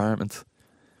nice apartment.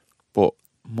 But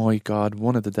my God,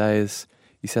 one of the days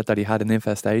he said that he had an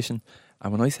infestation.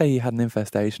 And when I say he had an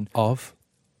infestation, Of.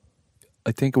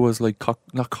 I think it was like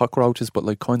not cockroaches, but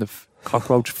like kind of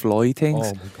cockroach fly things.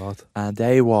 Oh my God. And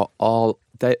they were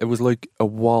it was like a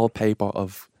wallpaper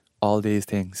of all these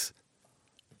things.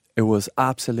 It was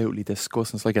absolutely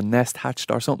disgusting. It's like a nest hatched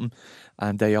or something.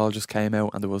 And they all just came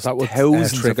out and there was That would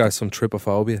thousands of trigger them. some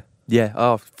trypophobia.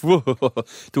 Yeah,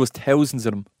 there was thousands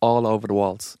of them all over the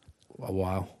walls. Oh,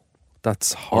 wow.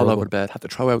 That's All horrible. over the bed. Had to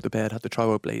throw out the bed, had to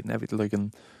throw out blade and everything. Like,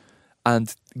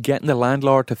 and getting the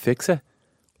landlord to fix it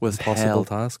was Impossible hell.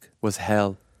 task. Was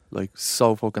hell. Like,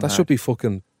 so fucking That hard. should be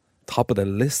fucking top of the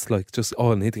list. Like, just,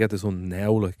 I need to get this one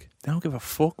now. Like, They don't give a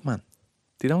fuck, man.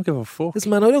 They don't give a fuck. listen,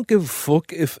 man, I don't give a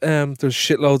fuck if there's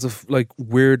shitloads of like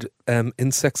weird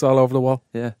insects all over the wall.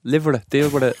 Yeah, live with it. Deal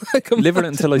with it. Live with it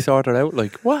until I sort it out.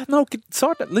 Like, what? No,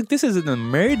 sort it. Like, this is an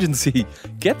emergency.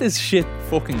 Get this shit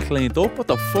fucking cleaned up. What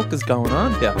the fuck is going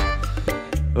on here?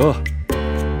 Ugh.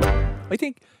 I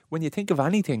think when you think of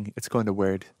anything, it's kind of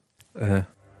weird.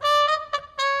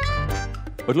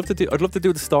 I'd love to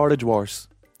do the storage wars.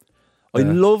 I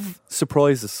Yeah. love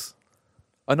surprises.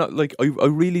 I not like.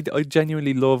 I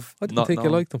genuinely love. I didn't not think you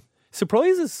knowing. liked them.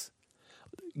 Surprises.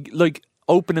 Like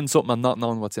opening something and not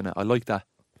knowing what's in it. I like that.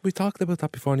 We talked about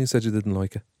that before and you said you didn't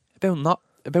like it. About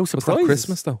Was surprises. that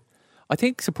Christmas though? I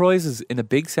think surprises in a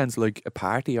big sense, like a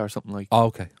party or something like. Oh,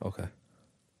 okay.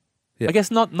 Yeah. I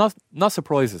guess not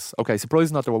surprises. Okay, surprise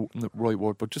is not the right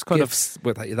word, but just kind Gifts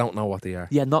with that you don't know what they are.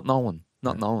 of not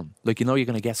knowing. Like you're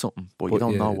gonna get something, but you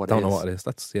don't know what it is. Don't know what it is.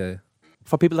 That's yeah.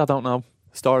 For people that don't know,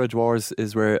 storage wars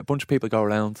is where a bunch of people go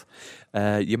around.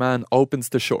 Your man opens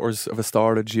the shutters of a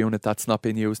storage unit that's not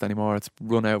being used anymore. It's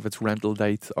run out of its rental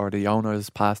date or the owner has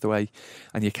passed away.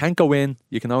 And you can't go in.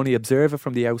 You can only observe it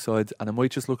from the outside and it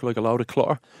might just look like a load of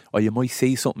clutter or you might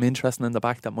see something interesting in the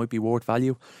back that might be worth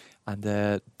value. And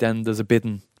then there's a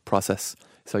bidding process.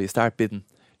 So you start bidding.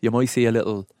 You might see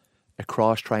a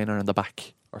cross trainer in the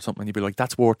back or something. And you'd be like,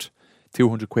 that's worth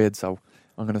 200 quid. So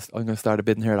I'm gonna start a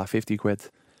bidding here at 50 quid.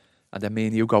 And then me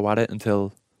and you go at it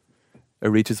until it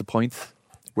reaches a point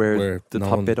where the no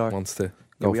top one bidder wants to Yeah,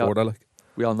 go we all- further. Like,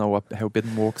 we all know how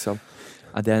bidding works. So,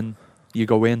 and then you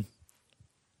go in,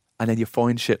 and then you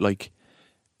find shit like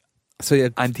so yeah,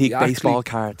 antique you actually- baseball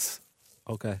cards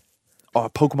Okay. or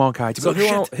Pokemon cards. So You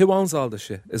go, shit. who owns all this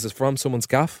shit? Is it from someone's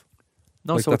gaff?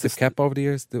 No, like so that it's they've kept over the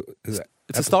years.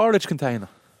 it's a storage container.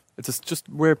 It's just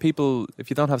where people, if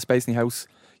you don't have space in your house,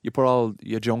 you put all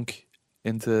your junk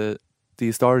into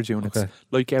the storage units, Okay.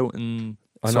 like out in.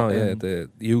 I know, yeah, the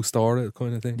you store it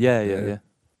kind of thing. Yeah.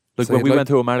 Like So when you'd we like- went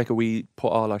to America, we put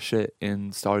all our shit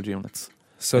in storage units.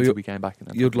 So until we came back. And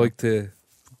then you'd took them like to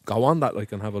go on that,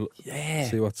 like, and have a look, out. Yeah.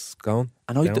 see what's going.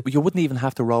 And down. you wouldn't even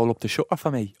have to roll up the shutter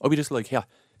for me. I'd be just like, yeah,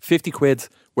 50 quid,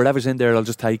 whatever's in there, I'll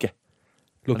just take it.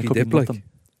 And Lucky it could be dip, like. nothing.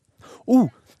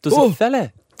 Ooh, there's a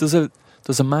fella,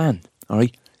 there's a man, all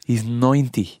right? He's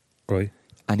 90 Right.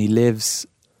 and he lives,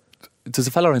 there's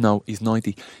a fella I know, he's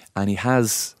 90 and he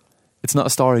has, it's not a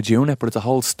storage unit, but it's a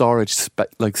whole storage,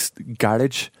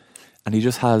 garage. And he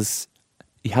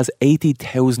has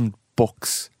 80,000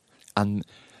 books and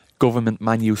government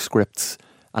manuscripts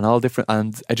and all different,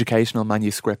 and educational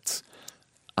manuscripts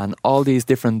and all these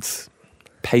different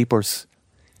papers.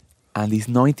 And he's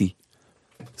 90.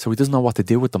 So he doesn't know what to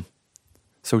do with them.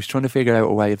 So he's trying to figure out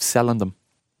a way of selling them.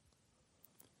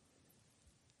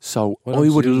 So Why I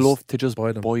don't would you just love to just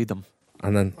buy buy them? them.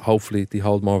 And then hopefully they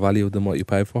hold more value than what you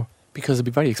pay for. Because it'd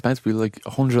be very expensive. It'd be like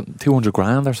 100, 200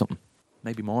 grand or something.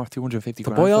 Maybe more, 250 To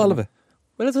grand. buy for all them. of it.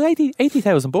 Well, it's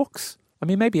 80,000 bucks. I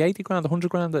mean, maybe 80 grand, 100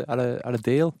 grand at a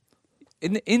deal.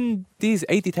 In these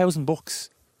 80,000 books,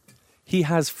 he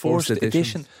has first First edition.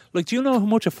 editions. Like, do you know how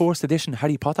much a first edition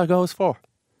Harry Potter goes for?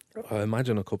 I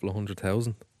imagine a couple of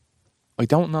 100,000. I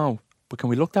don't know, but can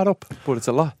we look that up? But it's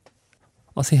a lot.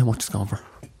 I'll see how much it's going for.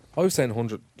 I was saying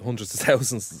hundreds of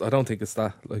thousands. I don't think it's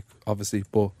that, like, obviously,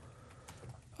 but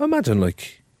I imagine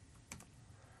like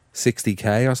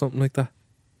 60k or something like that.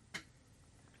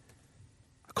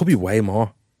 It could be way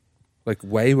more. Like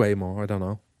way more, I don't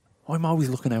know. I'm always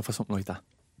looking out for something like that.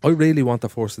 I really want the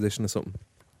first edition of something.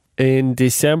 In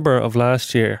December of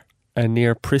last year, a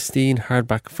near pristine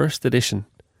hardback first edition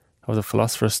of the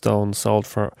Philosopher's Stone sold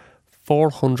for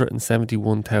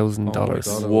 $471,000. Oh my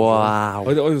God. Wow.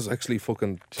 I was actually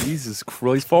fucking. Jesus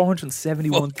Christ.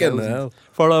 471,000 Fucking hell.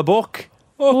 for a book.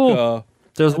 Oh, God.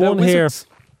 There's They're one here. wizards.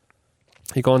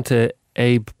 You go on to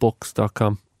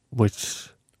abebooks.com, which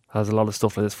has a lot of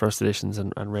stuff like this, first editions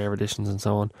and rare editions and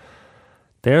so on.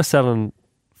 They're selling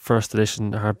first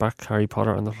edition hardback Harry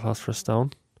Potter and the Philosopher's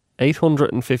Stone.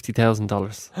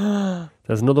 $850,000.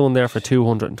 There's another one there for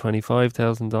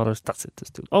 $225,000. That's it.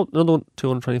 There's two. Oh, another one,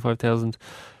 $225,000.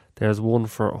 There's one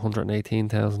for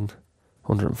 $118,000,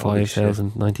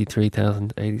 $105,000,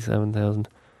 $93,000, $87,000.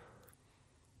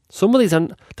 Some of these,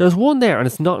 and there's one there, and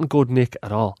it's not in good nick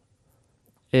at all.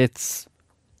 It's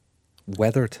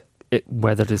Weathered.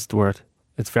 weathered is the word.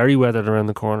 It's very weathered around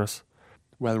the corners.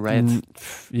 Well read.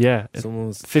 Yeah, Someone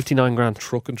was 59 grand.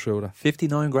 trucking through that.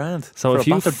 59 grand. So for if a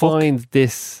you battered book, find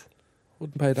this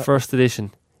Wouldn't pay that. first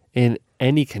edition in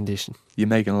any condition, you're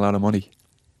making a lot of money.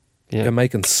 yeah, You're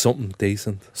making something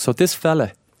decent. So this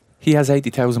fella, he has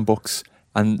 80,000 books,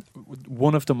 and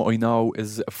one of them I know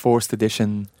is a first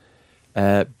edition.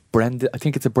 Brendan, I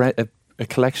think it's a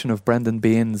collection of Brendan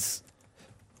Behan's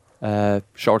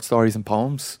short stories and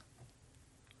poems,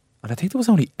 and I think there was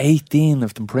only 18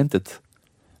 of them printed.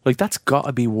 Like, that's got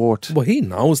to be worth. Well, he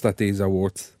knows that these are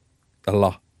worth a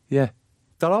lot. Yeah,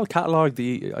 they're all catalogued.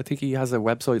 I think he has a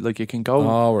website. Like, you can go.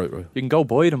 Oh, right. You can go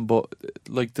buy them, but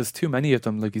like there's too many of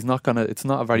them. Like, he's not gonna. It's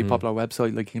not a very popular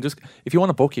website. Like, you can just, if you want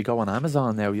a book, you go on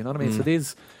Amazon now. You know what I mean? So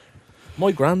these,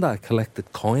 My granddad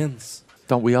collected coins.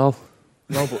 don't we all?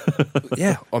 No, but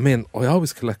yeah, I mean, I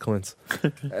always collect coins.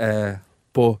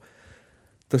 But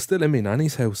they're still in my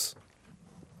nanny's house.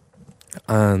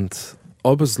 And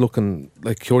I was looking,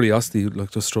 like, curiosity,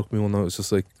 like, just struck me one night. I was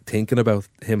just, like, thinking about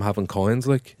him having coins,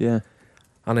 like. Yeah.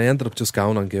 And I ended up just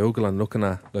going on Google and looking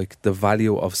at, like, the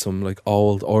value of some, like,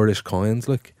 old Irish coins,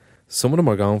 like. Some of them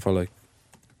are going for, like,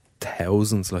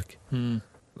 thousands, like.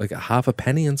 Like, a half a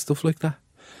penny and stuff like that.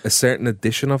 A certain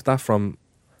edition of that from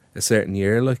a certain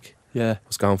year, like, Yeah.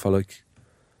 was going for, like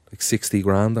 60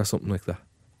 grand or something like that.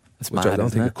 It's Which mad, I don't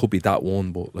isn't think it? it could be that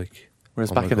one, but, like. Whereas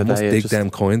I'm back like, in the I must day, it dig just, them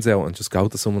coins out and just go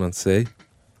to someone and say,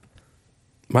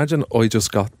 imagine I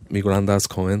just got me granddad's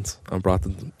coins and brought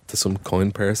them to some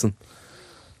coin person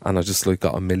and I just, like,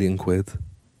 got £1 million.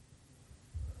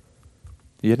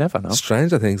 you never know.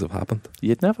 Stranger things have happened.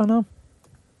 You'd never know.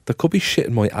 There could be shit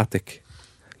in my attic.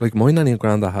 Like, my nanny and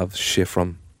granddad have shit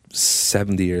from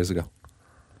 70 years ago.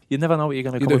 You never know what you're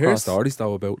going to You come do hear across. stories,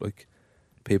 though, about, like,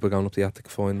 people going up the attic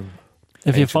finding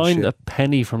if you ancient find shit, a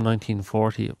penny from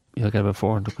 1940, you'll get about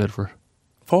 400 quid for it.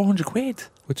 400 quid.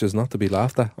 which is not to be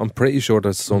laughed at. I'm pretty sure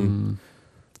there's some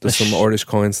Sh- Irish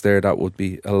coins there that would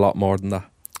be a lot more than that.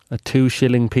 A 2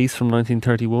 shilling piece from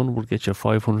 1931 would get you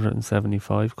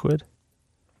 575 quid.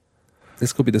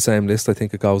 This could be the same list. I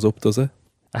think it goes up, does it?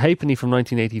 A halfpenny from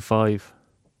 1985,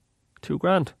 2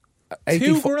 grand.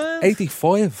 2 grand?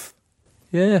 85.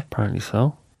 Yeah. Apparently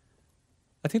so.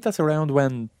 I think that's around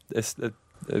when it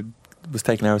was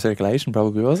taken out of circulation,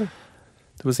 probably, was it?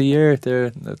 There was a year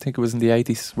there, I think it was in the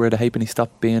 80s, where the halfpenny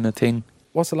stopped being a thing.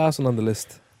 What's the last one on the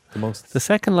list? The most? The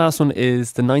second last one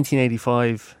is the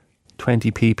 1985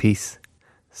 20p piece.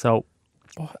 So,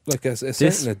 Like a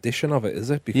certain edition of it, is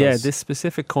it? Because yeah, this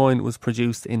specific coin was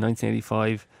produced in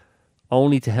 1985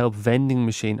 only to help vending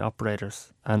machine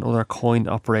operators and other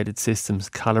coin-operated systems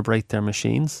calibrate their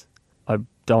machines. I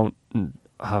don't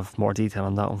have more detail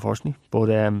on that, unfortunately.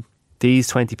 But these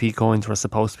 20p coins were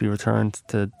supposed to be returned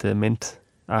to the mint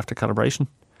after calibration,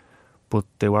 but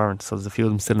they weren't. So there's a few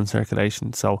of them still in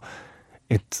circulation. So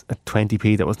it's a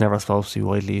 20p that was never supposed to be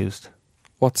widely used.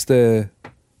 What's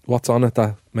on it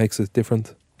that makes it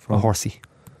different from A horsey.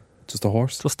 just a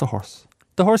horse? Just a horse.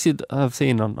 The horse you'd have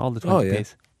seen on all the 20p's. Oh, yeah.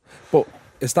 But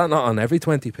is that not on every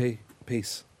 20p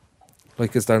piece?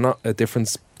 Like, is there not a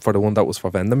difference for the one that was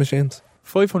for vending machines?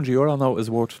 €500 note is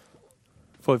worth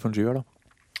 €500.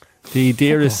 The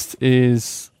dearest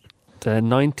is the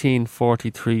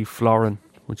 1943 florin,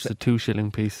 which is a 2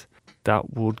 shilling piece.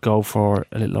 That would go for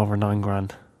a little over 9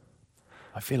 grand.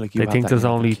 I feel like you They have think that there's in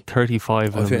your only book.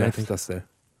 35 of them I left. think that's there.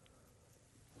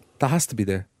 That has to be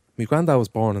there. My granddad was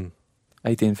born in...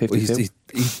 1852.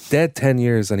 He's dead 10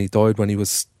 years and he died when he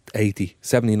was 80,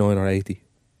 79 or 80.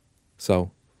 So,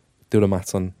 do the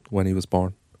maths on when he was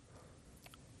born.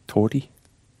 30.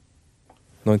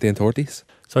 1930s.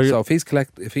 So, So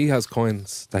if he has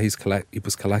coins that he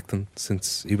was collecting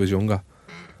since he was younger,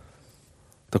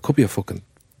 there could be a fucking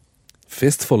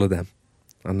fistful of them.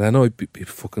 And then I'd be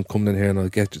fucking coming in here and I'll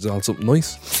get you all something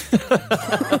nice.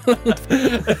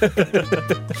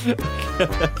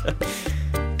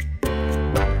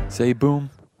 Say boom,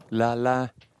 la la,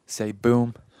 say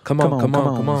boom, Come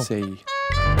on. See.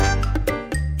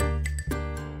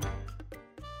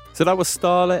 So that was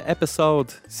Stala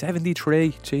episode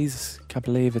 73. Jesus, can't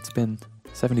believe it's been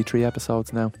 73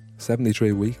 episodes now.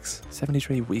 73 weeks.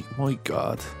 73 weeks. My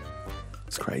God.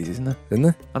 It's crazy, isn't it? Isn't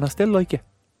it? And I still like you.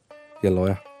 You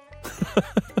lawyer.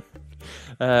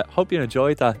 Hope you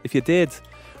enjoyed that. If you did,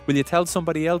 will you tell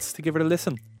somebody else to give it a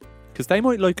listen? Because they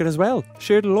might like it as well.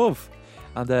 Share the love.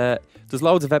 And there's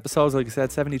loads of episodes, like I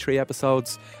said, 73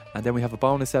 episodes. And then we have a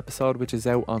bonus episode which is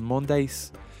out on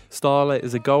Mondays. Stala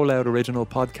is a Go Loud original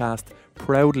podcast,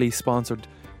 proudly sponsored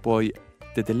by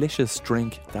the delicious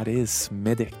drink that is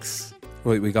Smithwick's.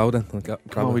 Right, we go then. We go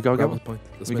get one. We go, come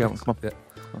on. Yeah.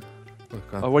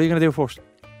 Oh, what are you going to do first?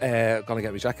 Gonna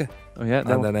get my jacket. Oh yeah,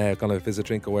 and then gonna visit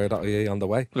drinkaware.ie on the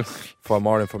way for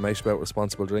more information about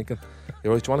responsible drinking.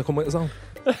 You right? Do you want to come with us on?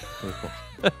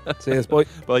 See you, bye.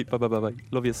 Bye.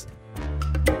 Love yous.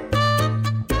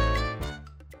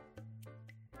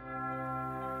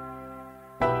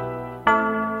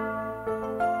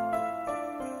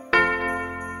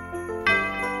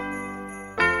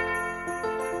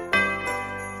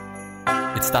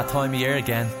 It's that time of year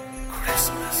again.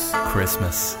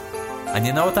 Christmas. And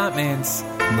you know what that means?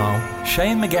 No.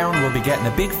 Shane McGowan will be getting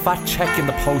a big fat cheque in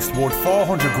the post worth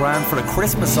 400 grand for a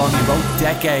Christmas song he wrote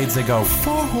decades ago.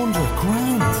 400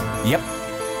 grand? Yep.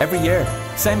 Every year.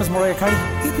 Same as Mariah Carey.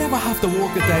 You'd never have to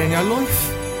work a day in your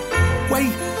life.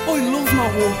 Wait, I love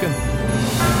not working.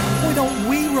 Why don't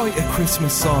we write a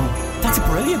Christmas song? That's a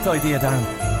brilliant idea, Darren.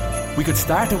 We could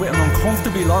start it with an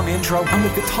uncomfortably long intro and we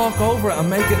could talk over it and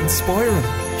make it inspiring.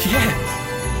 Yeah.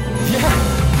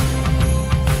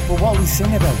 But what we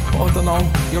sing about? I don't know.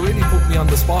 You really put me on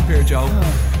the spot here, Joe.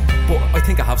 But I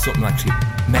think I have something actually.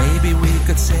 Maybe we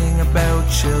could sing about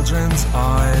children's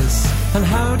eyes and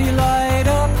how they light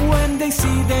up when they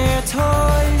see their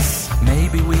toys.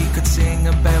 Maybe we could sing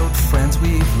about friends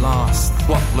we've lost.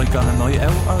 What, like on a night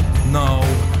out? Or no,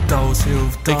 those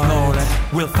who've died. Ignore it.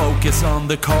 We'll focus on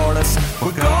the chorus.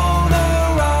 We're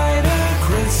gonna write a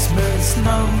Christmas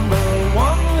number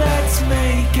one. Let's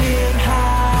make it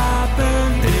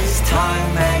happen. This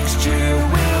time next year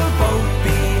we'll both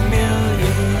be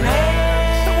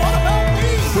millionaires. And what about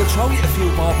me? We'll throw you a few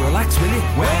bob, relax, will you?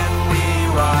 When we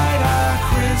write our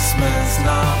Christmas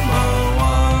number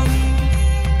one.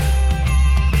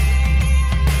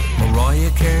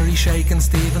 Mariah Carey shaking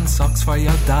Stephen's socks for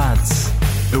your dads.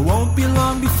 It won't be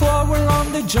long before we're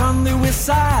on the John Lewis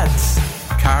ads.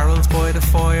 Carols by the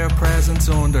fire, presents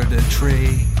under the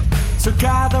tree. So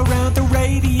gather round the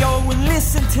radio and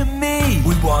listen to me.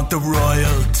 We want the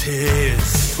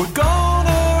royalties. We're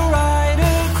gonna write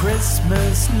a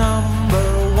Christmas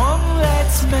number one.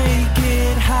 Let's make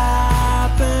it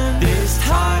happen. This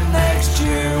time next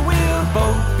year we'll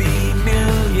both be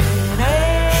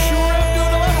millionaires. Sure, I'm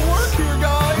doing a lot of work here,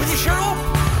 guys. Will you shut up?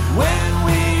 When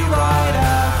we write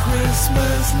our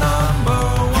Christmas number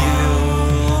one,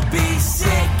 you'll be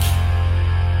sick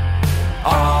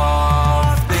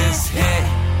of this hit,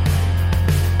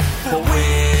 but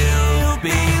we'll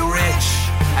be rich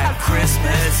at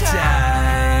Christmas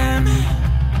time.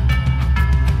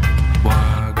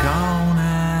 We're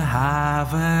gonna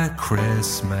have a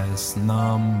Christmas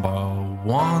number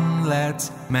one.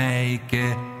 Let's make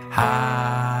it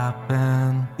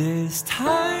happen. This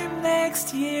time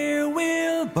next year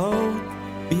we'll both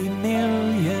be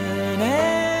millionaires.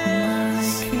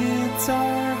 My kids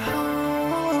are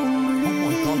hungry. Oh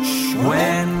my God, shut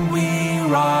when we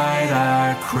write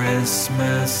our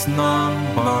Christmas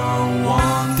number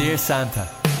one. Dear Santa.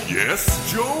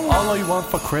 Yes, Joe? All I want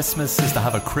for Christmas is to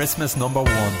have a Christmas number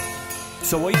one,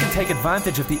 so I can take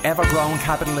advantage of the ever-growing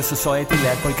capitalist society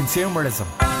led by consumerism.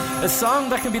 A song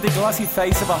that can be the glossy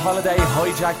face of a holiday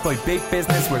hijacked by big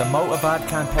business with emotive ad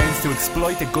campaigns to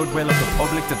exploit the goodwill of the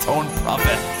public to turn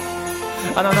profit.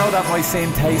 And I know that might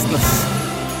seem tasteless,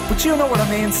 but you know what I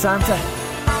mean, Santa.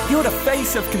 You're the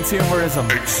face of consumerism.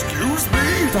 Excuse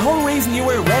me? The whole reason you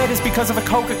wear red is because of a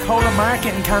Coca-Cola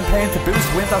marketing campaign to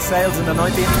boost winter sales in the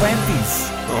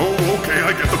 1920s. Oh, okay,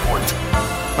 I get the point.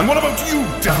 And what about you,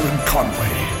 Darren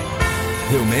Conway?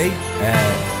 Who, me?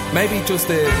 Maybe just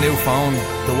the new phone.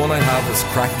 The one I have is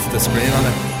cracked the screen on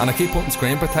it, and I keep putting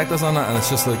screen protectors on it, and it's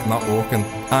just like not working.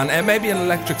 And maybe an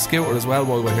electric scooter as well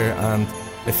while we're here, and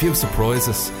a few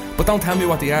surprises. But don't tell me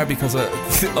what they are because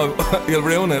you'll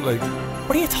ruin it. Like,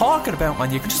 what are you talking about,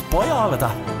 man? You can just buy all of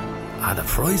that. The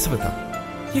price of it though.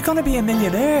 You're gonna be a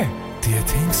millionaire. Do you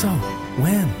think so?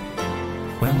 When?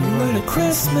 When we write a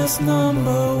Christmas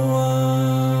number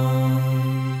one.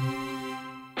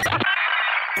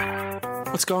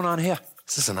 What's going on here?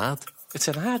 Is this an ad? It's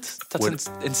an ad that's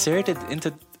inserted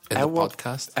into in the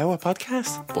podcast. Our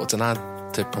podcast? But it's an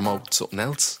ad to promote something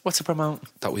else. What's it promote?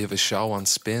 That we have a show on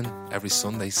Spin every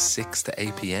Sunday, 6 to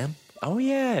 8 p.m. Oh,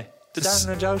 yeah. The This-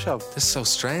 Darren and Joe show. This is so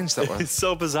strange that we're... It's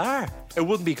so bizarre. It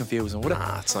wouldn't be confusing, would it?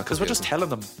 Nah, it's not Because we're just telling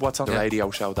them what's on the Yeah.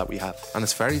 radio show that we have. And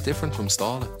it's very different from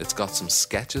Stala. It's got some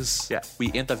sketches. Yeah. We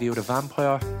interviewed a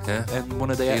vampire Yeah. in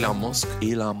one of the... Elon Musk.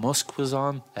 Elon Musk was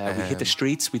on. We hit the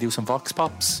streets. We do some vox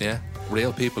pops. Yeah.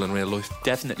 Real people in real life.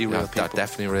 Definitely Yeah, real people. they're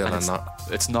definitely real and it's not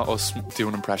It's not us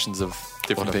doing impressions of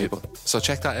different other people. So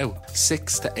check that out.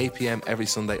 6 to 8 p.m. every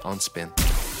Sunday on Spin.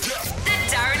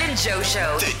 The Darren and Joe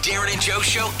Show The Darren and Joe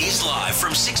Show is live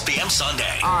from 6 p.m.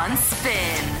 Sunday. on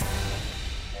Spin.